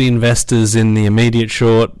property investors in the immediate,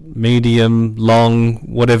 short, medium, long,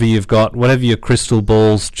 whatever you've got, whatever your crystal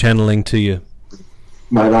ball's channeling to you?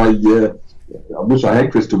 Mate, I wish I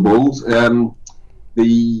had crystal balls. I'm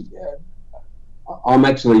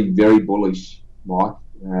actually very bullish, Mike.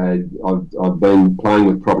 I've been playing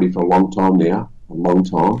with property for a long time now,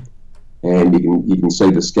 and you can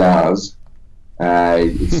see the scars.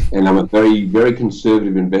 And I'm a very, very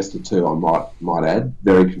conservative investor too. I might add,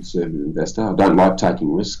 very conservative investor. I don't like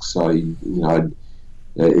taking risks, so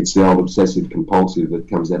it's the old obsessive compulsive that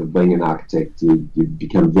comes out of being an architect. You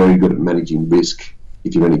become very good at managing risk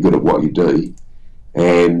if you're any good at what you do.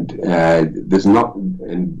 And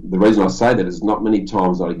the reason I say that is not many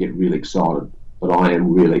times that I get really excited, but I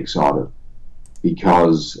am really excited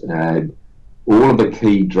because all of the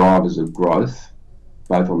key drivers of growth,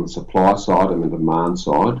 both on the supply side and the demand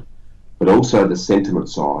side, but also the sentiment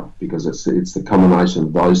side, because it's the combination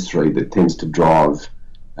of those three that tends to drive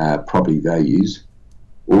property values.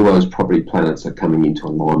 All those property planets are coming into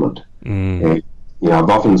alignment. And I've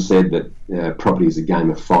often said that property is a game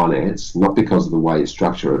of finance, not because of the way you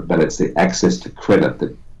structure it, but it's the access to credit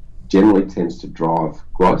that generally tends to drive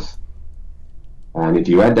growth. And if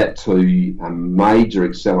you add that to a major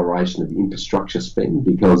acceleration of infrastructure spend,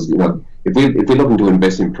 because if we're looking to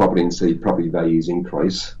invest in property and see property values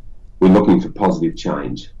increase, we're looking for positive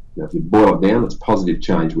change. Now, if you boil it down, it's positive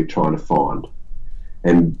change we're trying to find.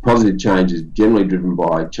 And positive change is generally driven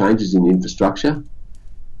by changes in infrastructure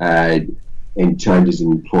and changes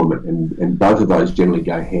in employment, and both of those generally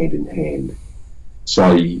go hand in hand.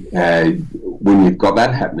 So when you've got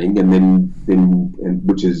that happening, and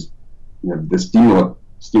which is the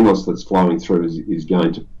stimulus that's flowing through is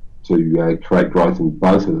going to create growth in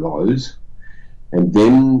both of those. And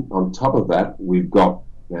then on top of that, we've got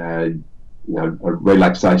a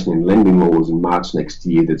relaxation in lending laws in March next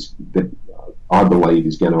year that I believe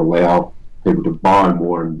is going to allow people to borrow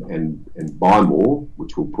more and buy more,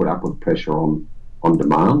 which will put upward pressure on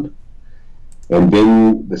demand. And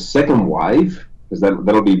then the second wave, because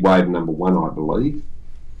that'll be wave number one, I believe.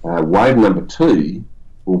 Wave number two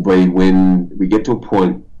will be when we get to a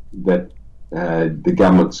point that the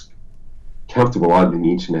government's comfortable opening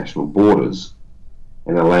the international borders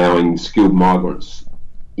and allowing skilled migrants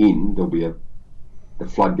in. There'll be the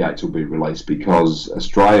floodgates will be released, because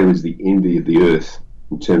Australia is the envy of the earth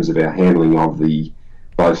in terms of our handling of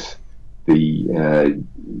both the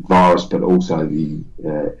virus, but also the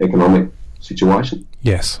economic situation.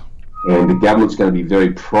 Yes. And the government's going to be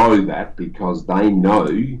very pro that, because they know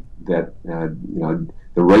that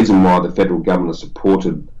the reason why the federal government has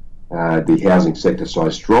supported the housing sector so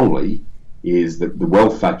strongly is that the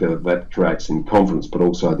wealth factor that creates in confidence, but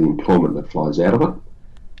also the employment that flows out of it.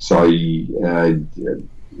 So you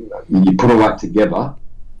put all that together,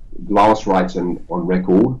 lowest rates on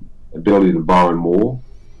record, ability to borrow more.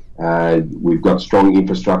 We've got strong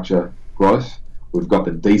infrastructure growth. We've got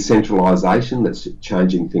the decentralisation that's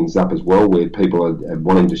changing things up as well, where people are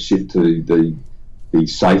wanting to shift to the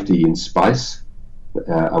safety in space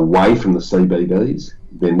away from the CBDs.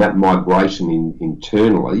 Then that migration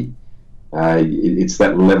internally, it's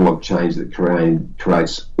that level of change that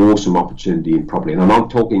creates awesome opportunity in property. And I'm not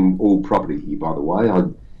talking all property here, by the way.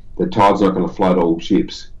 The tide's not going to float all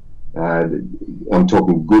ships. I'm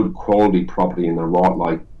talking good quality property in the right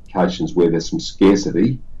locations where there's some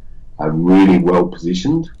scarcity, are really well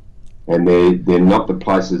positioned, and they're not the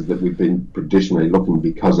places that we've been traditionally looking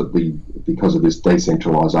because of this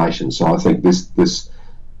decentralisation. So I think this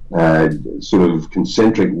sort of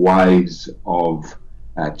concentric waves of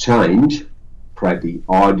change create the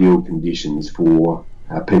ideal conditions for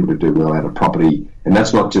people to do well out of property, and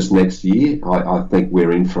that's not just next year. I think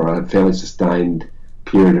we're in for a fairly sustained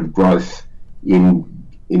period of growth in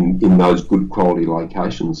those good quality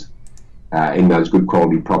locations, in those good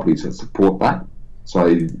quality properties that support that.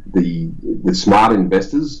 So the smart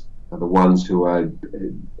investors are the ones who are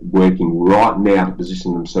working right now to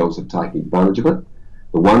position themselves to take advantage of it.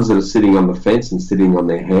 The ones that are sitting on the fence and sitting on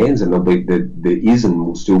their hands, and there is and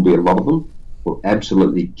will still be a lot of them, will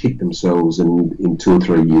absolutely kick themselves in 2 or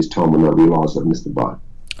 3 years' time when they realise they've missed the boat.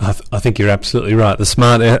 I think you're absolutely right. The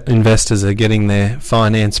smart investors are getting their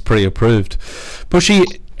finance pre-approved. Bushy,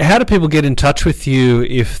 how do people get in touch with you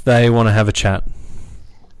if they want to have a chat?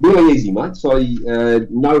 Really easy, mate. So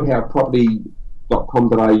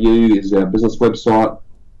knowhowproperty.com.au is our business website.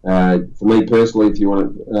 For me personally, if you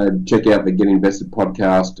want to check out the Get Invested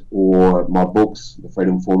podcast or my books, The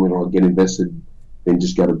Freedom Formula or Get Invested, then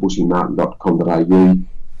just go to bushymartin.com.au.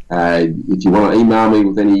 If you want to email me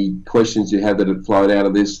with any questions you have that have flowed out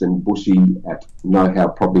of this, then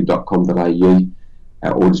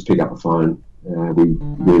bushy@knowhowproperty.com.au, or just pick up the phone. We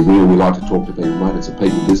really like to talk to people, mate. It's a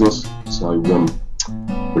people business, so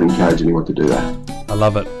would encourage anyone to do that. I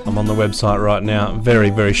love it. I'm on the website right now. Very,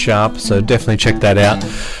 very sharp, so definitely check that out.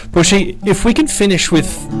 Bushy, if we can finish with,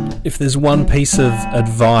 if there's one piece of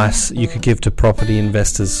advice you could give to property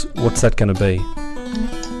investors, what's that going to be?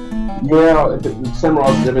 Yeah, it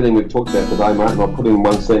summarises everything we've talked about today, mate, and I'll put it in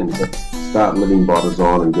one sentence: start living by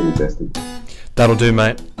design and get invested. That'll do,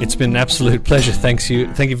 mate. It's been an absolute pleasure. Thank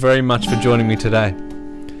you very much for joining me today.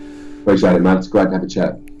 Appreciate it, mate. It's great to have a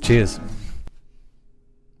chat. Cheers.